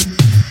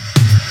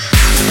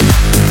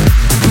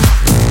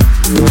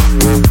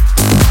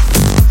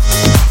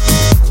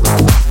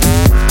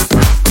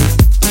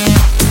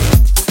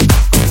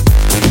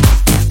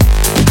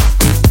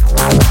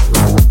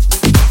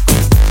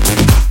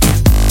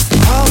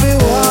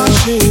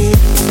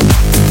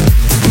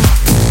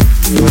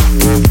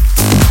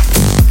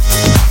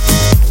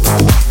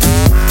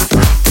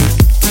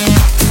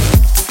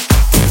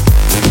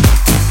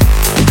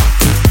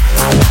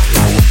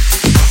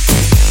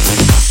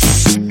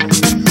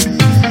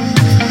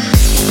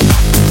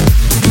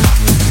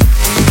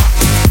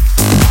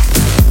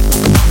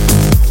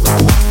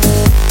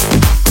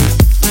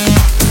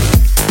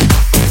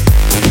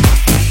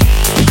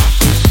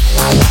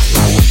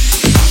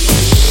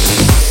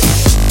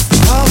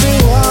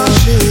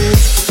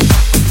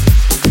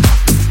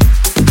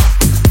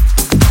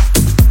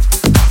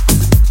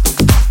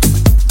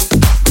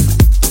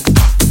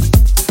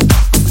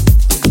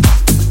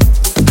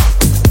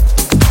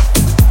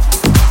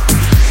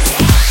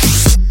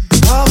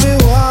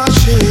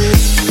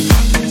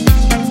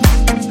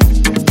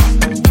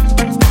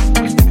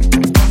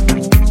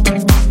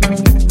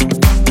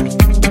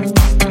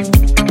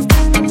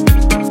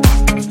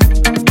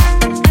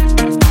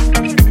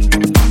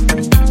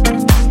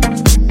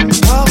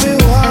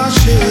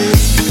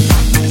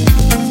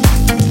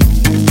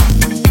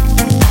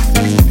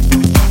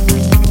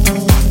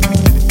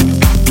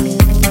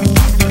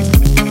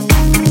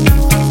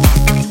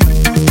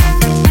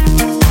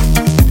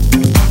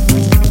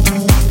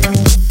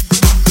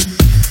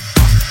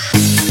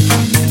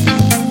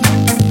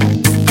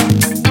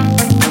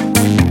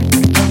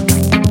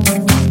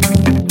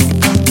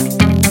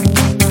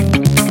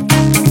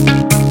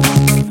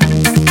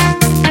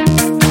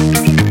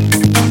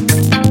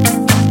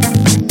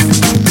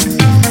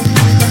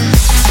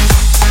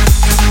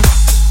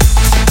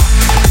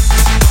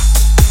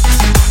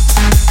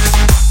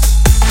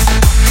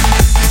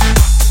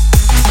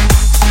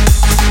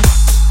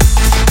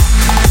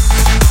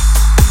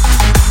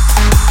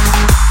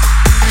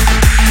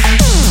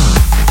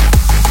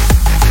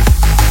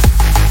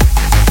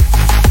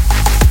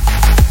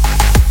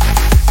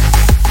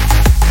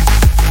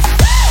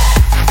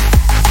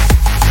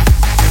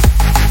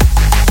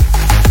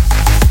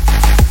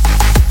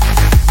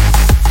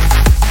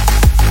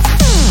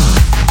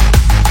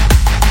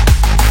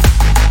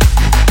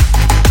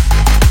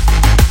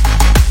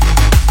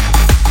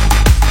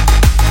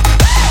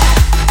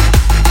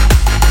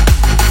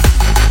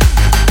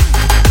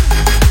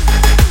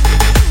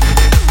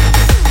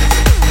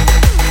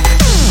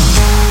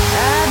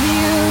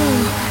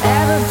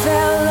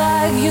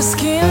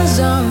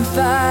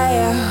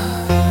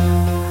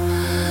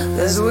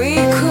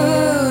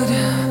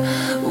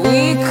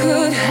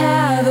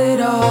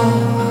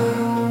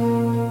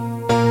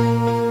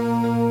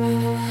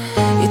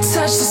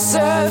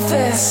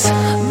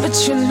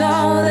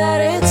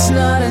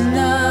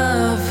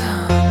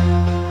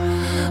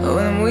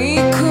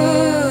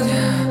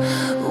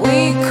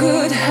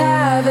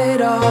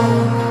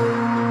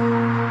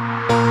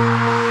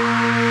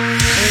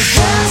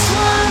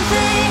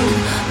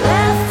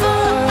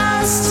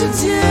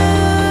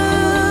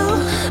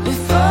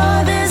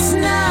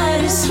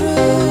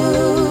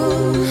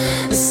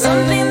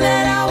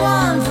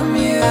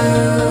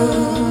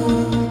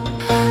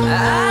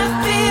 I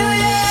feel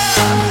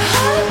your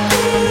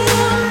heartbeat,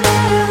 I'm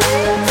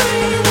barely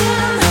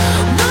breathing.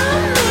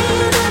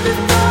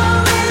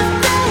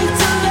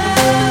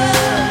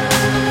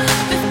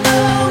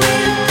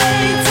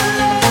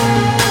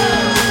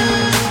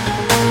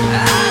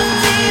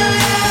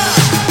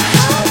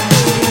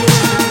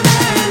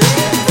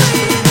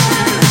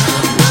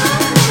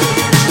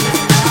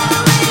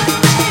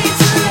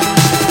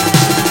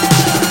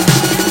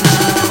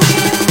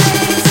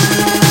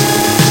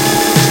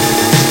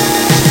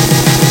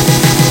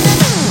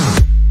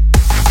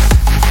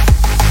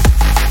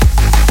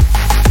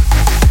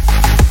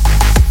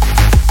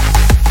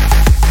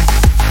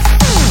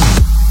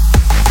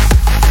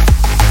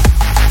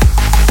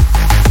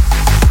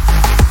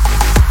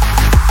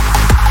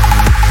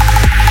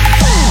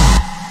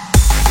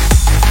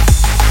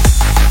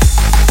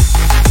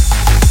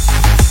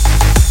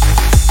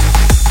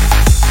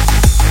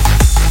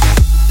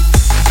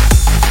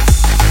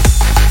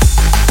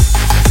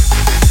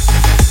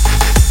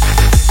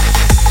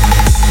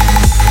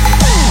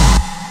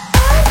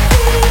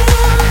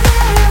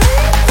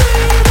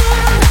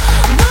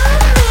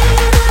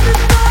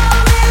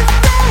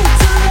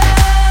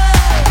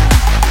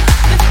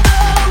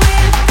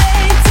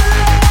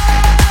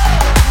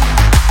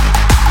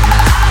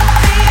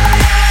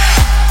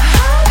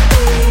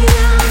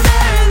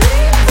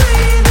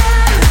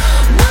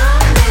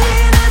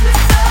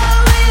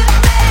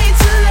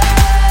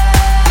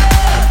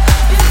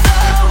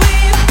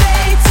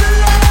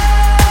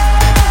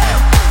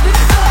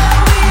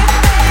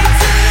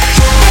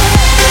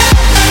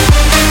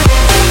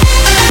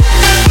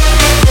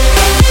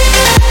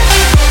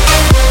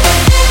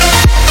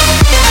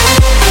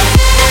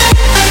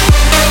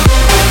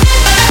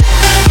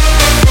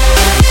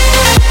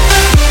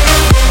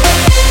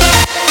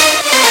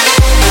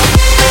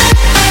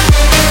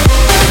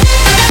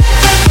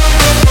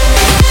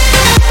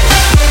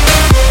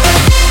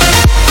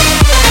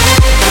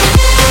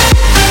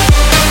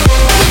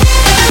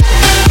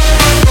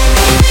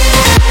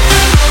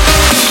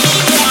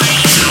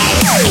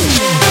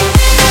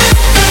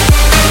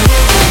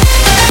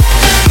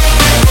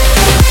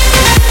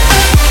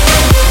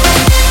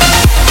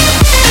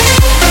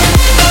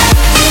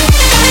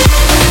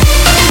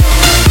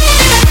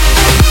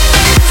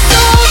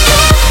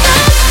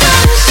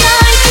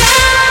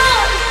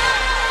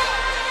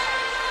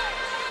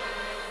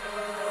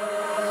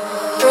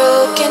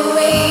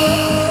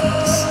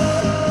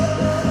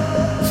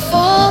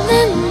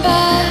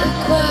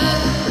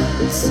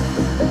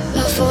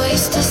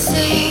 voice to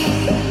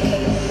sing,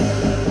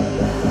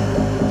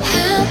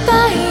 held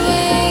by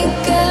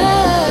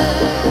anchors.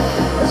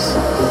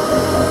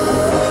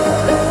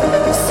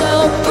 So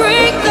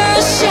break the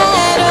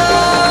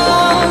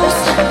shadows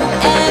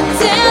and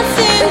dance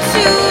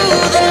into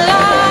the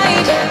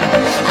light.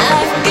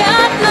 I've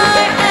got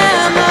my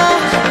ammo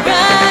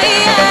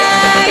right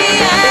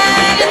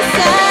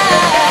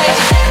inside.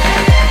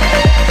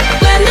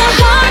 When the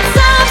heart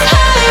stops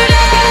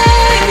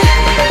hurting,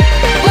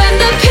 when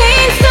the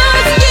pain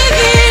starts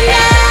giving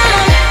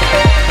out,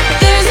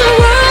 there's a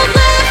world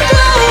left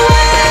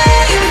growing.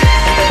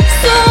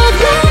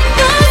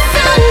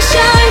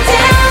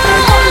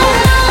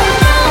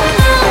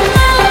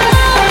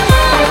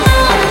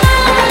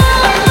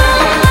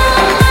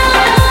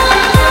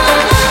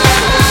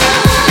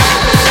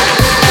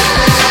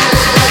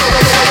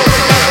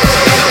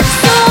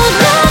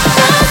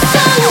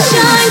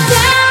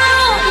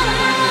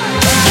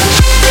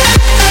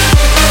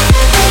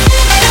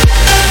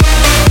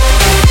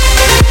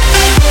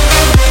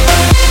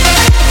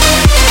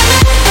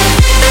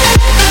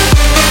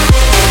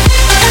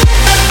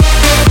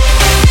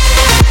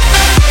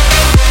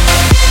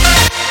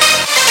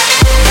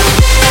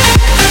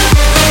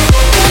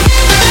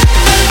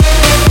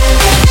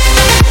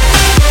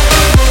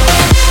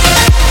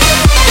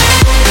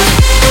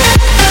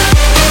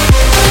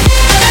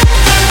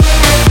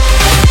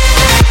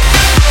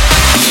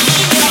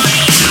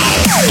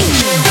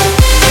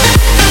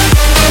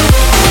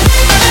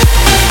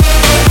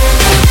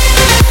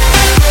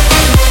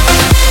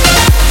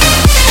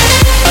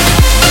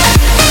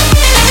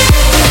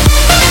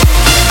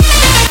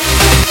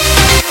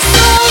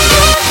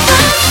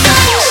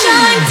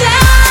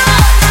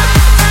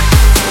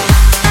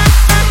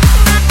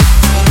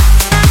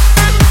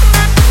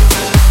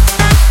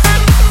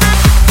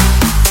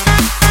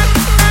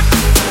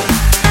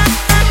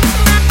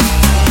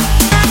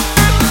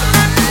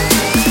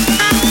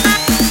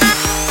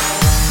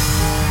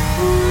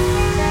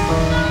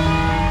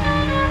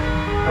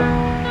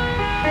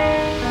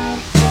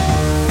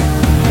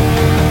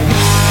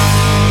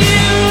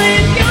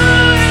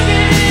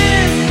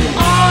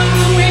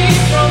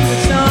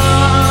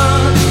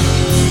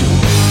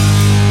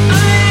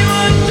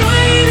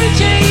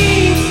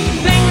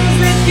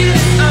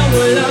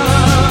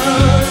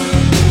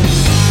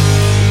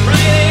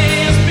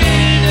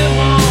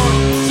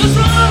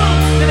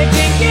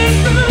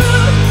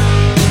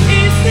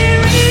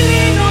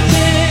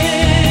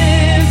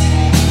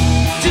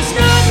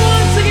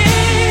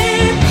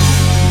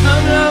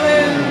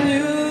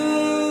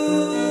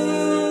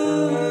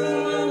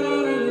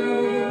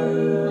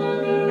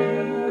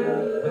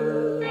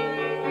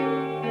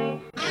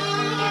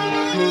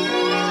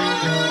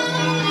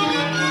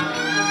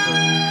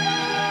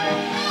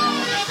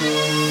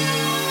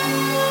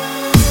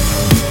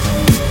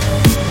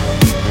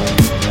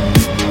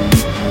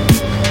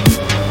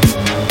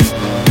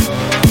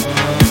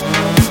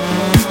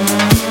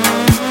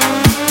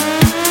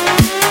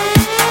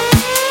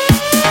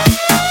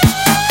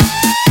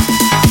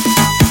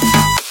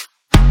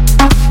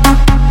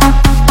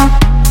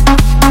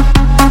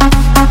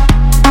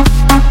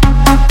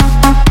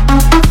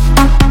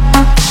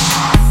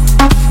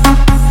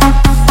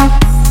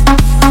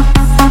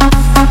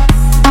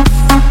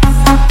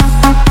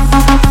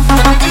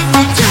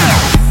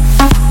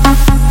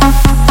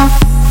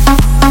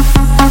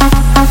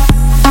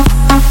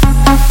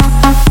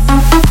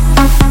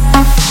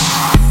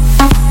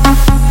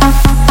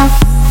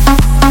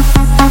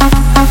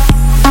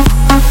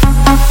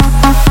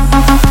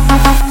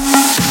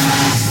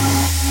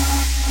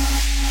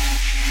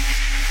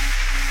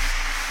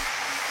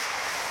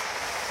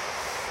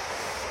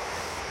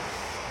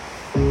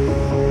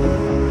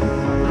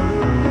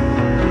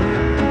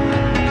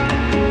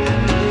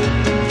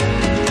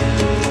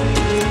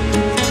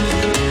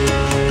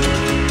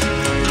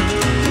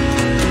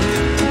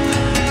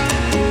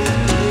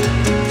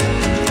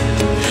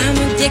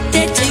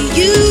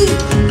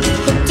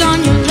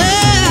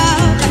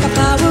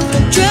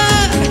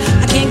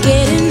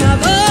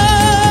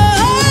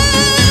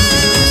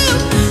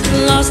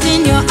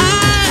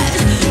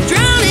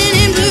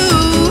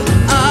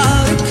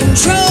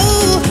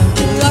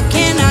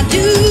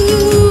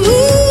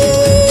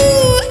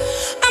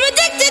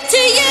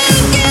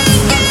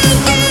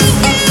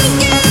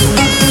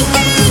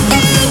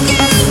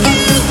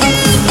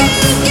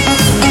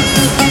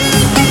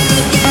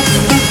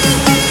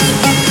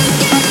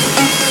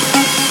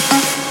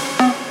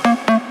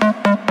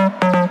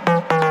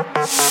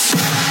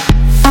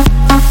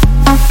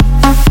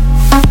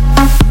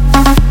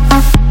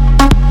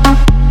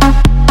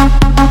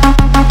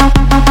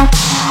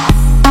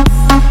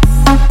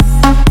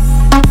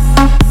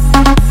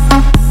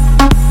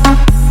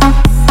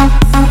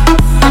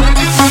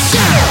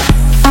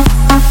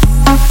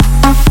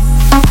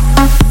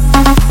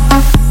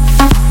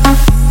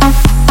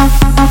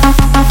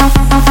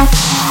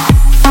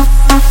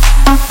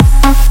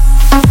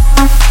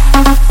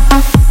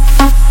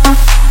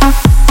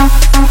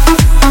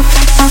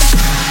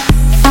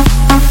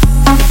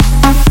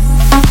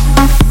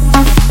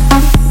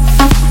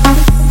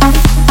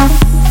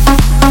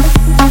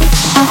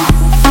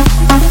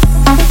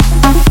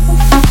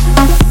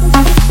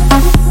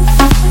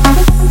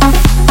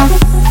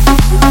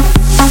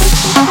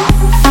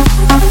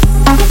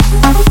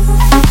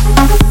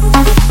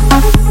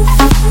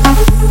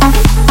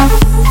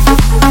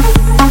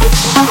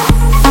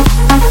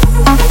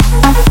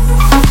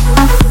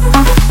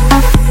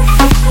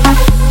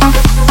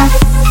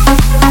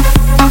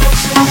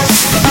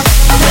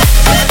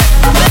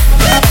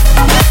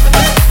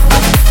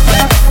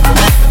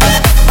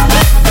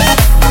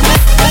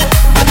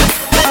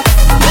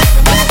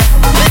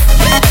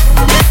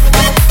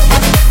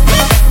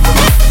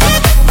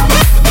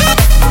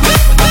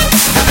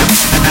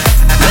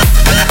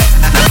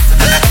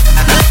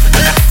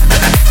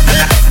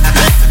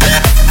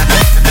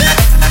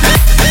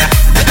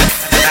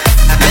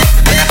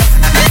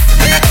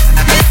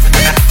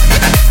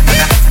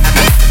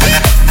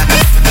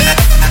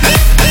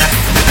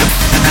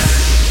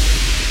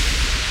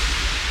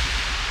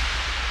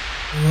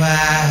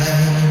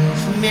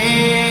 Wise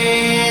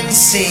men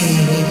say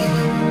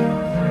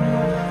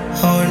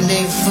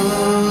only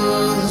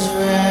fools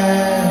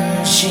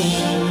rushing,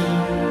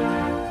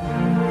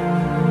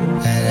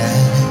 but I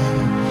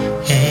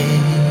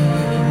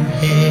am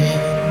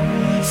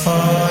here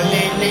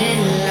falling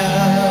in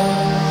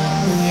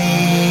love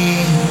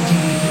with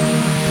you.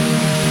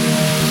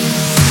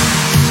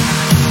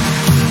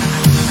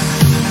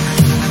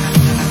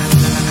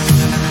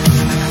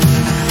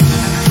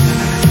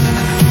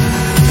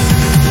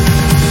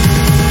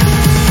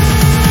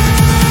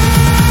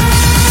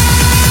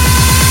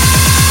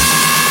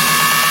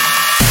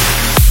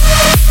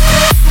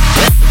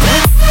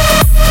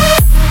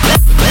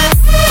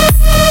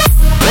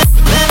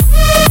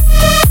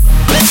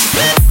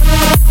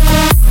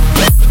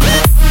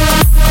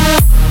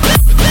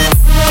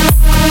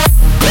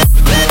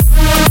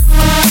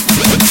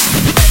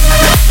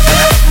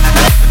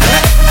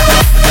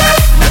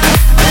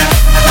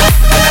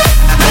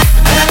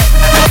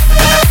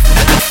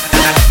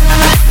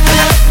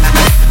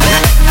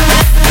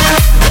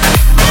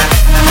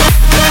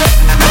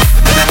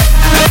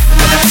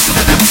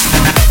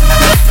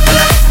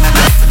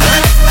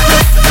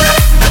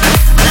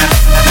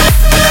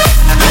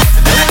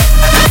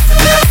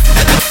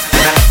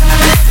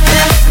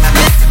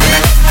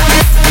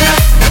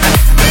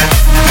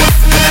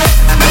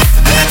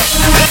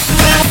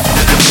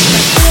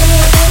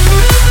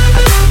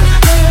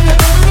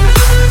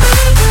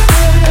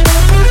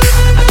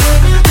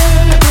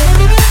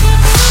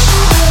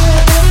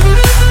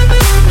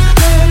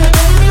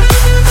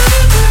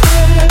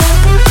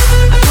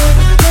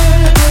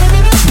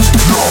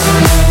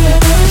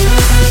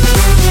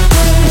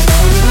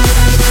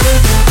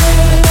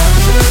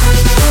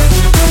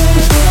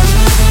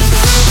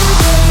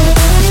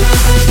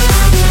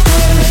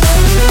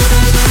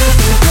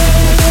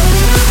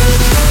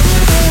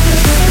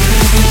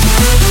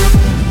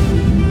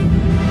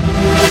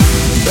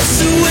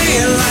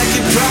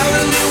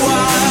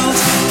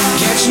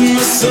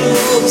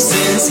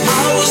 Since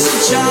I was a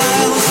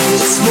child,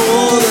 it's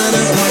more than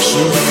a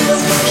passion.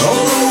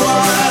 All the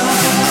while,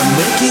 I'm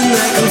making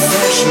that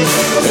confession.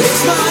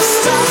 It's my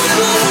style, I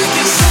like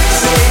it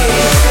sexy.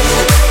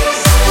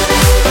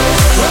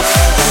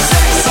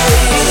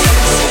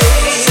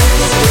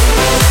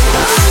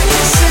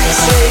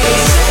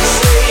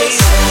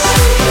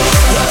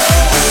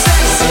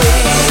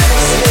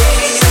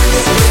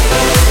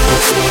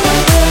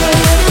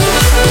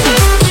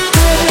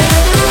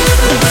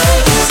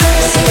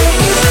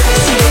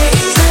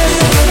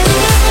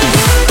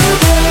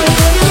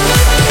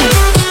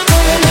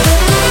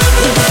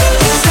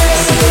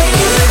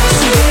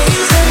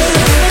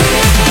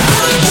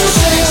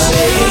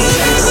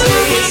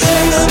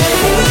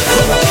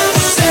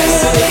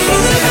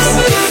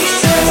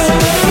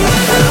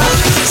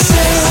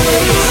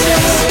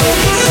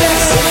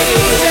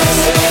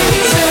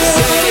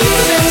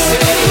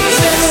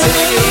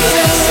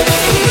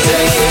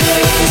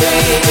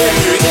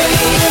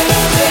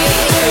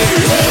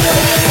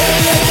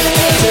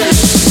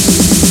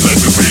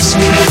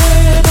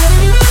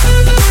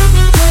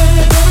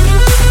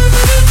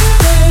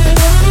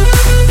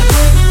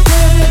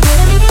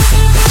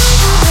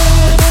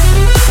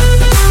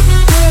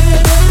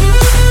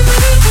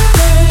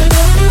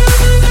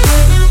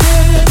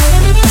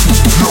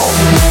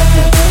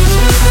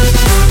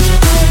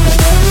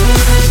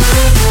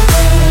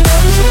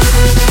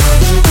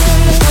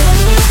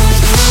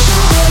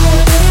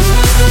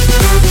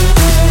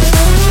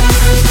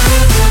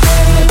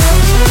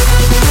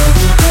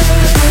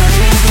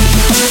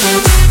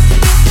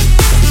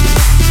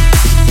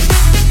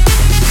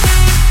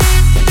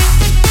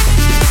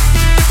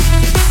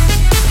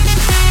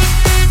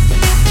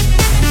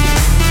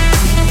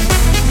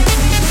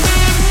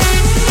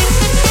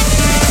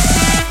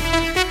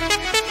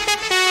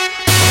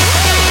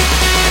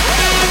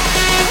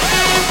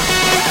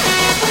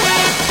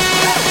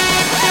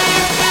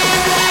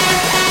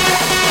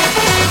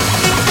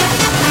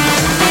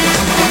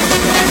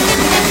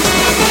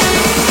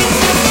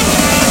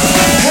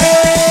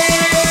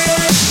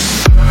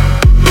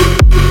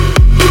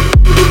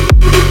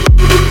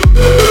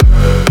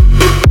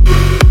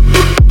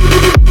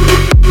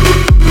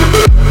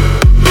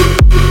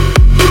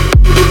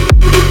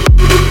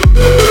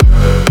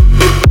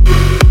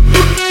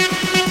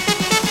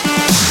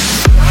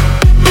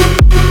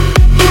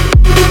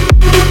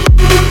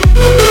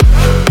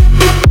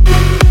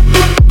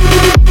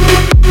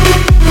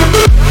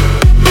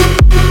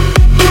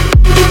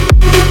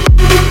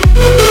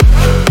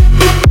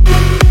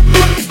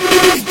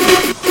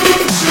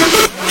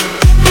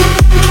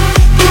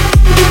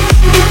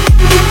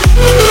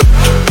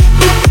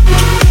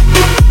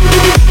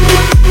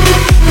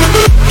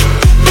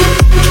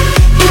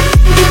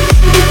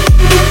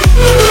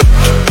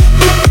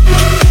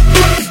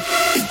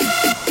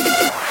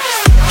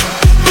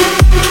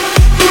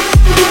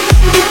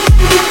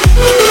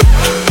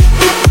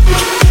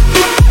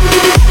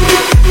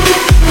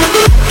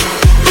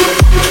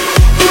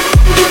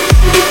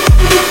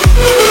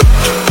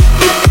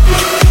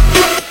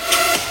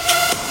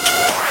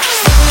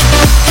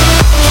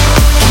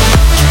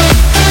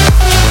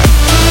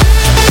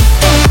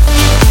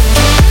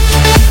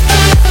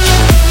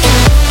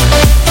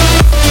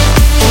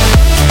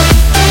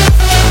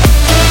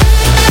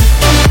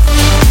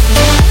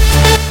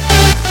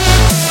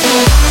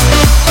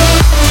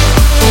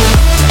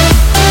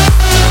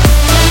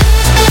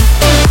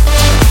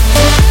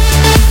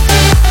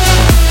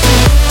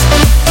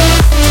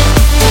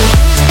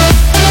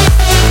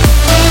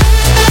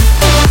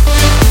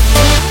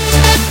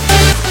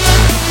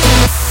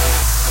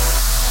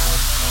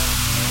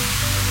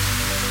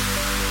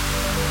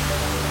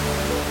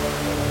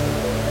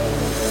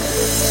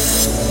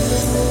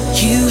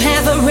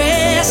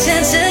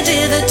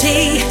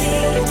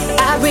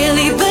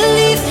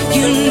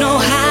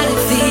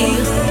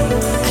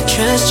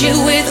 trust you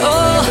with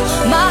all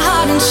my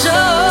heart and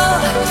soul.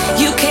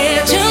 You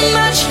care too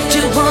much to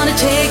wanna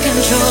take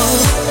control.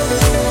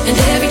 And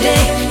every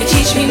day you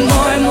teach me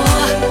more and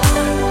more.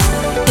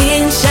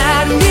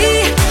 Inside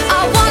me,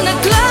 I wanna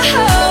glow.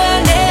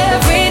 And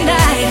every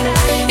night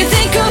you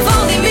think of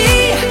only me.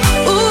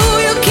 Ooh,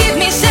 you keep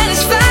me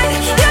satisfied.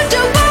 You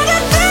do all the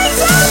things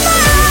I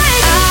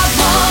like. I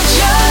want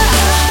you,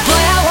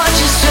 boy, I want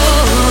you so.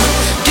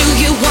 Do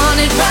you want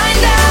it right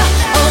now?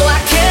 Oh, I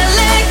can't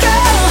let go.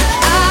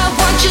 I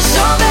want you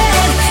so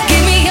bad.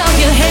 Give me all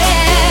your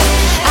head.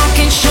 I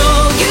can show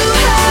you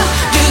how.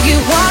 Do you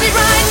want it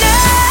right now?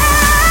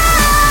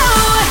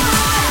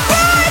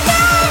 Right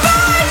now,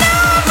 right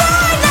now,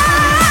 right now.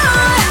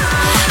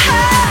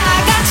 I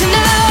got to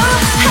know.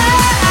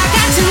 I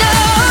got to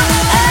know.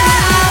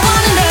 I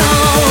wanna know.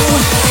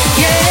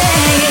 Yeah,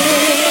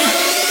 yeah.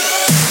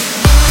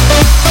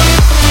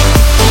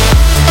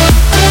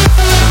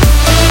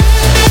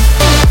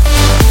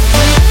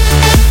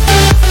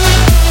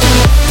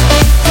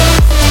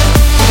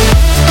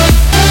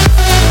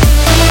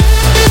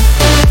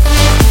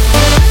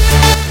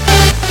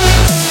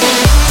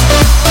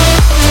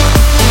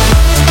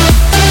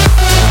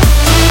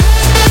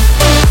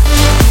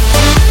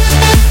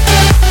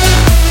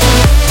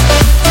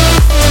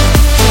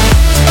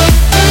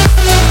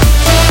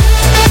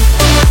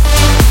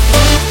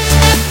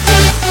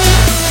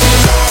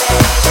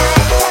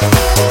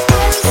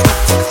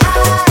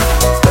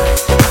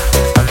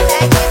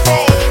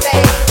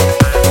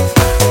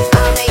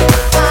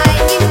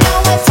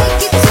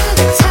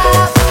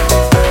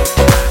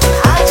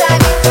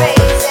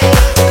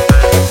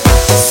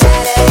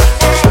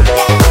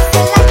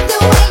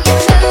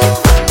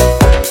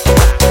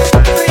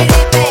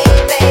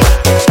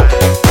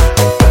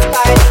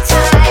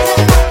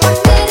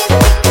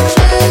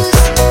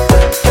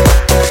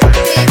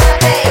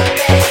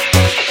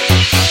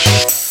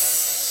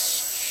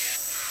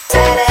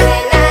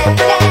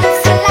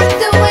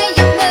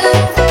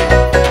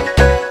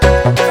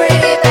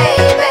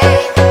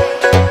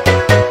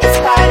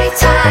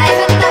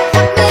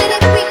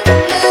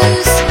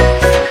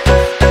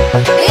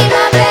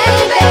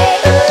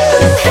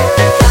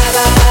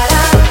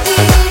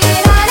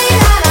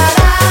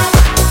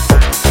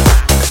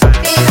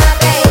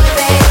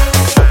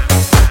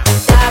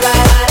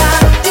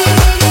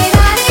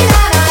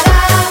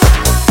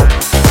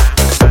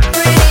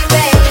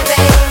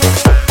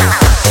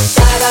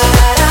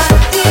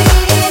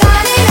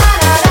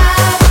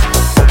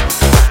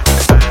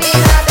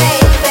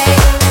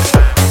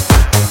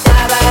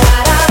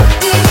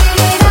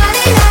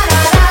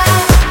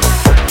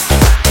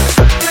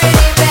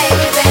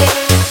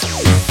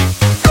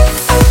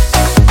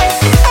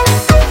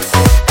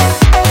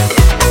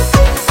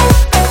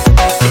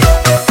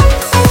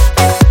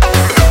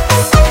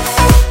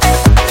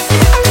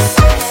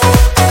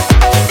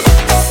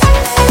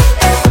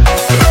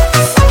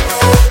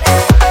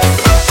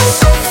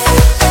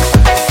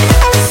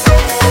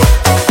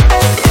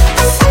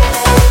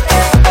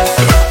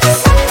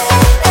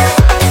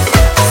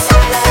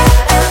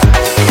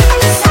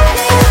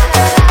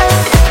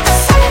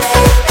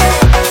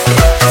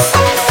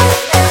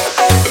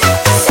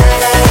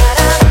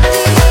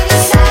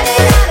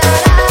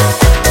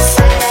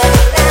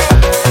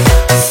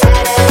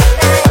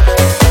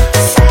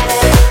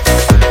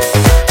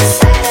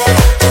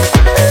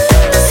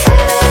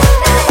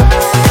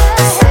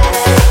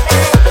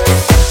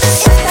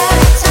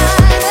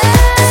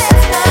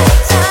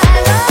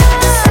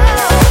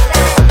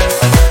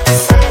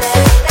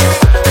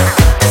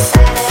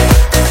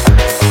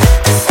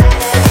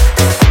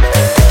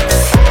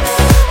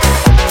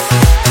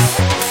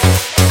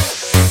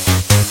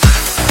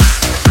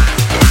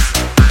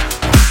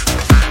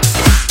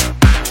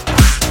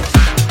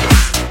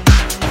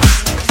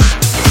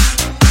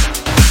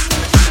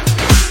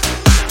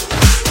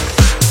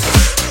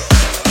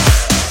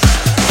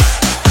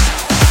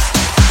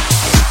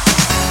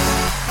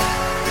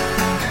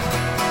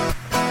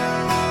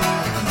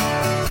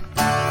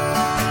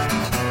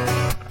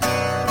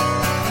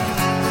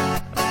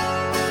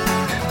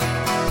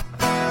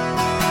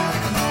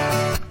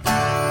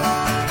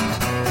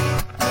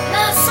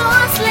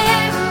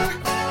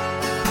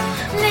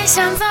 nicht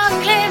an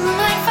Sorgen kleben,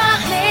 einfach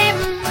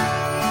leben.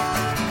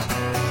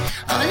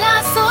 Oh,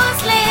 lass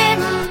uns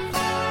leben.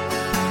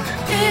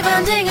 Über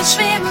Dinge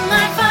schweben,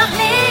 einfach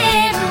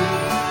leben.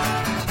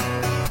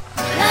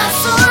 Lass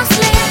uns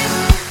leben.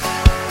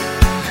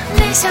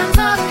 Nicht an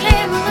Sorgen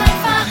kleben,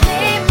 einfach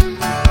leben.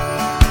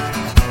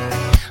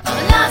 Oh,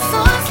 lass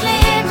uns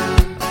leben.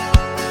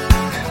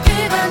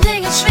 Über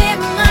Dinge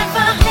schweben,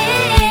 einfach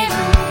leben.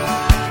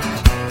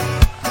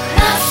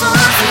 Lass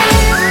uns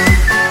leben.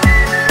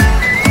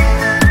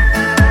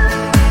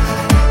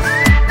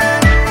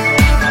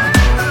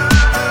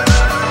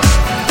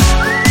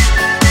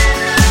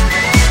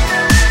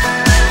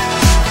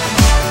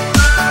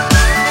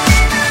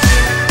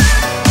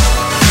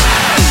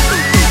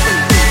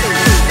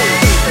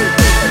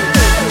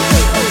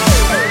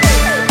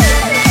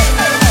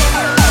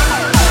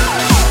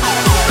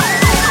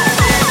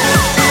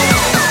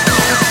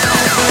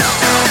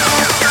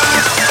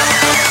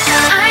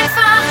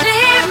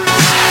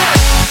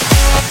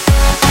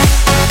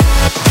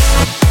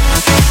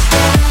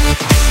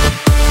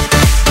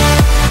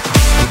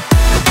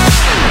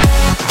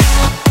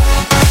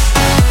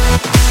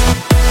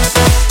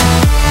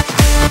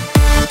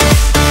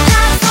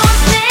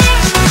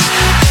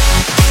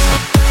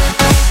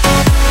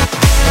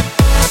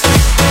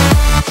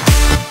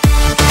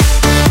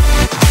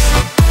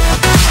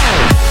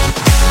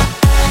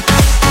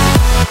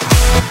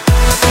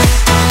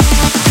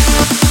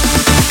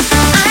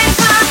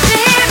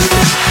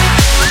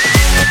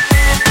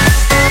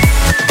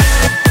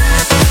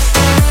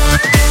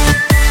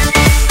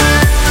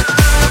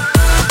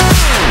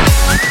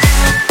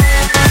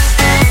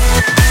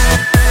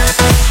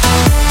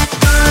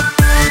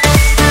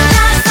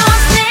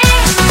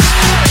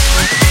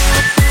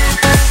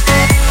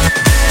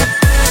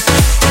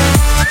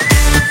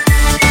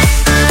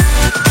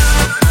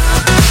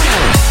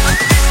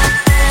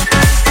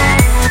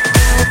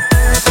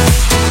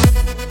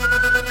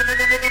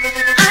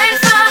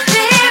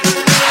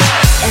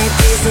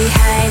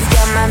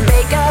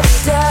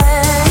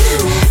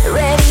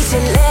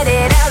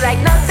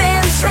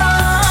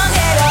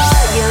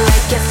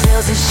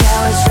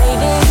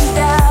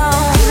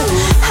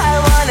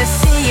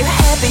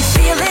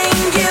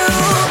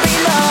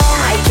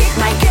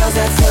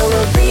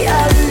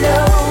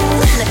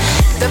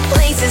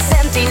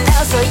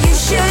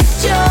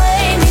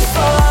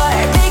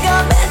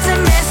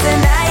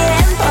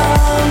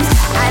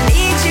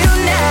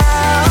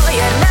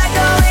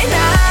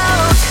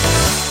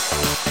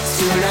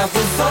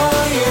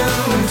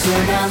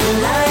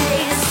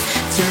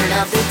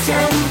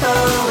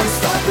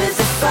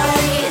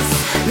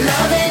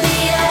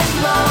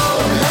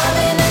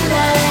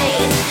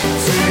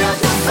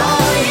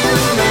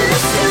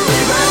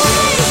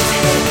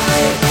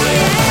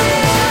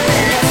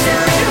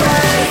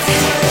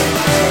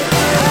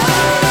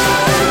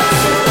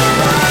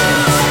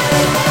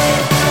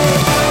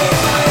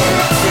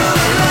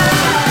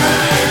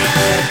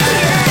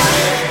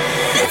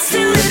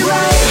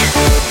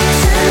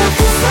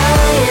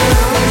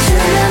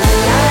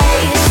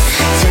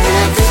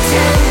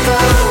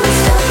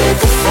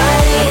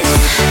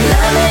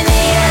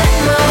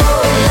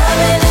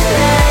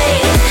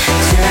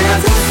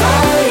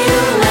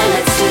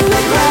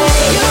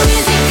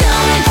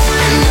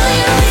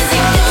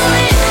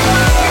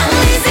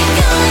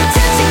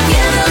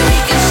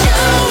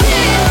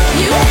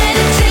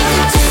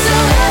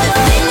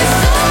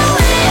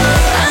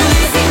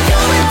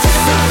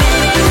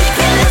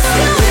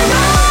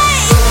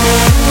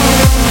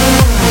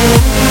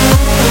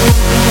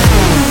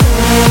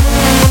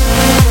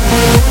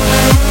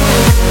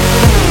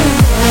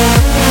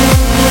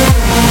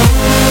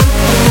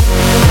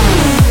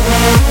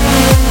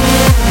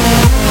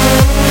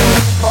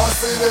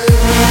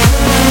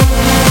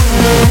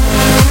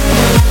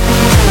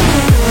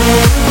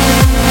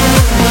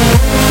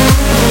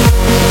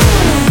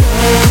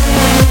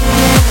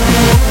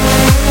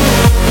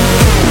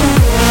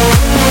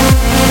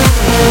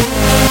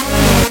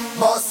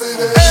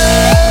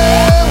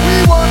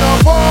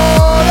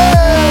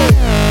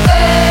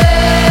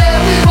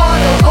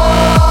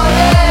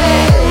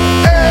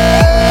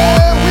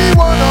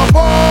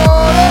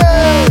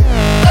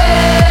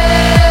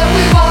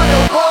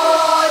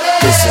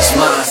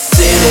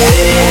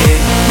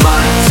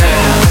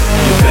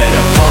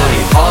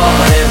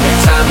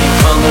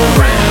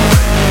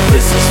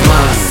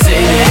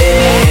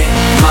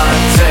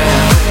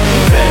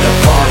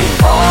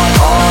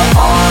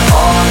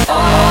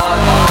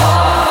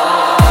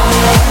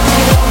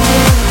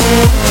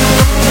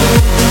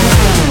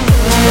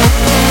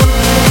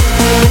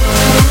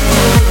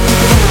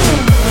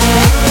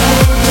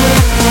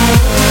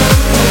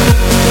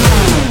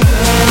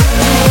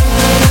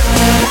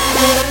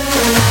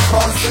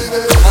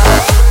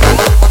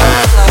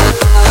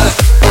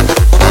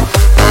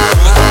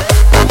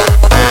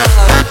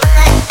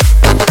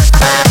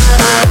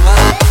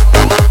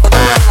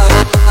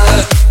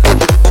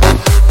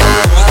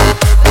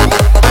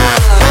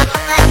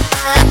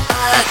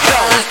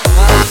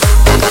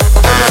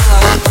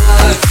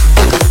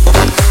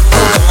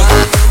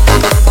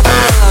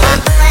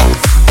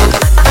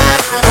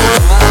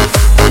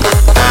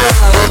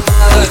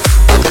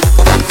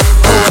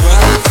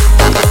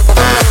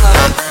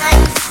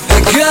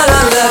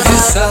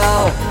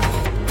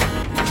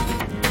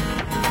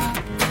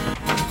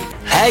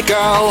 Hey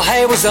girl,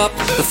 hey, what's up?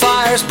 The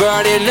fire's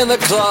burning in the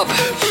club.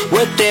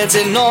 We're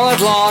dancing all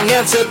night long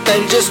and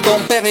sipping just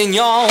Dom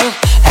Perignon.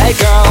 Hey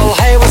girl,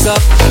 hey, what's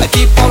up? I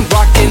keep on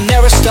rocking,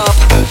 never stop.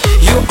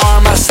 You are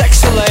my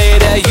sexy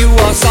lady, you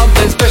are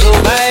something special,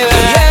 baby.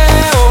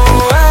 Yeah,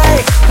 oh,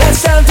 hey,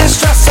 let's dance this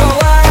stress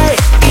away.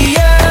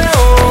 Yeah,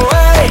 oh,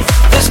 hey,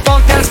 this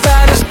funk dance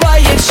band is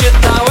playing shit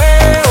now.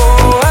 Hey,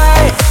 oh,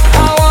 hey,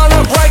 I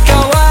wanna break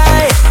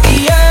away.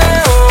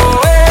 Yeah,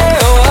 oh, hey,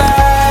 oh,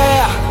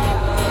 hey.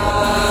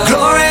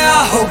 Gloria,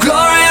 oh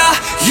Gloria,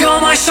 you're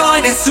my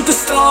shining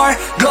superstar.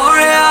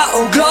 Gloria,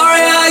 oh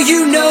Gloria,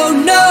 you know,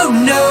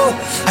 no.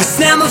 I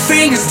snap my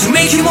fingers to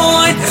make you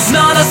mine. If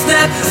not, I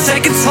snap a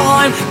second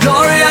time.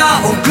 Gloria,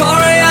 oh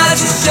Gloria,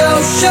 just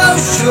show.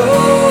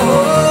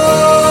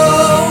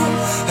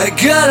 Hey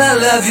girl, I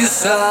love you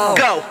so.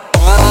 Go.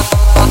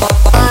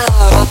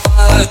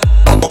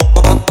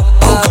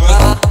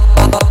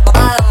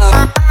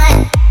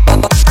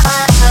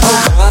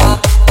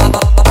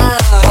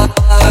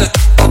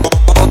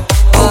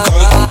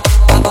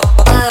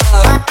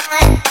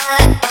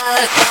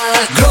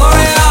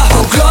 Gloria,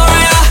 oh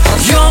Gloria,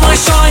 you're my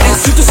shining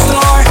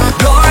superstar.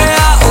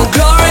 Gloria, oh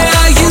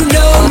Gloria, you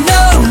know,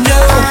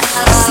 no.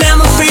 I snap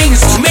my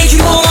fingers to make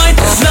you mine.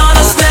 If not,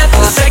 I snap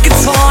a second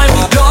time.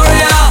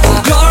 Gloria,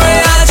 oh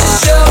Gloria,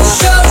 just show.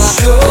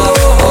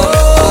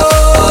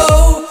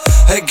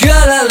 Hey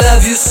girl, I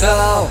love you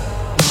so.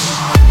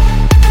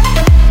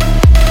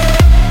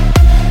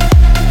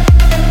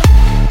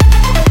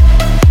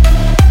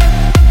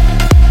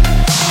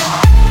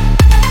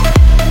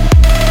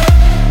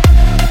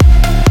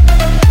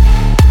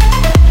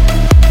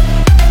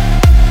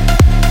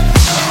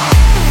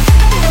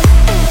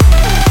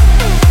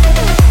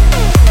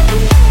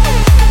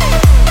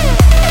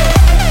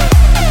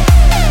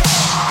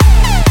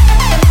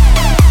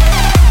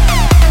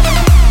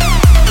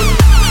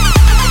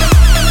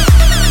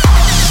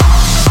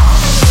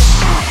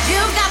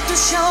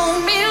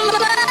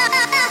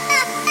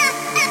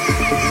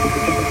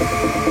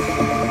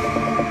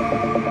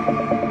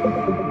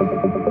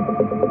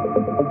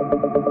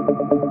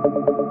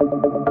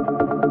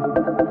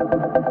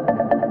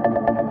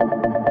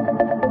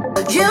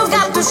 You've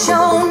got to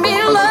show me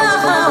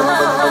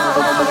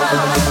love.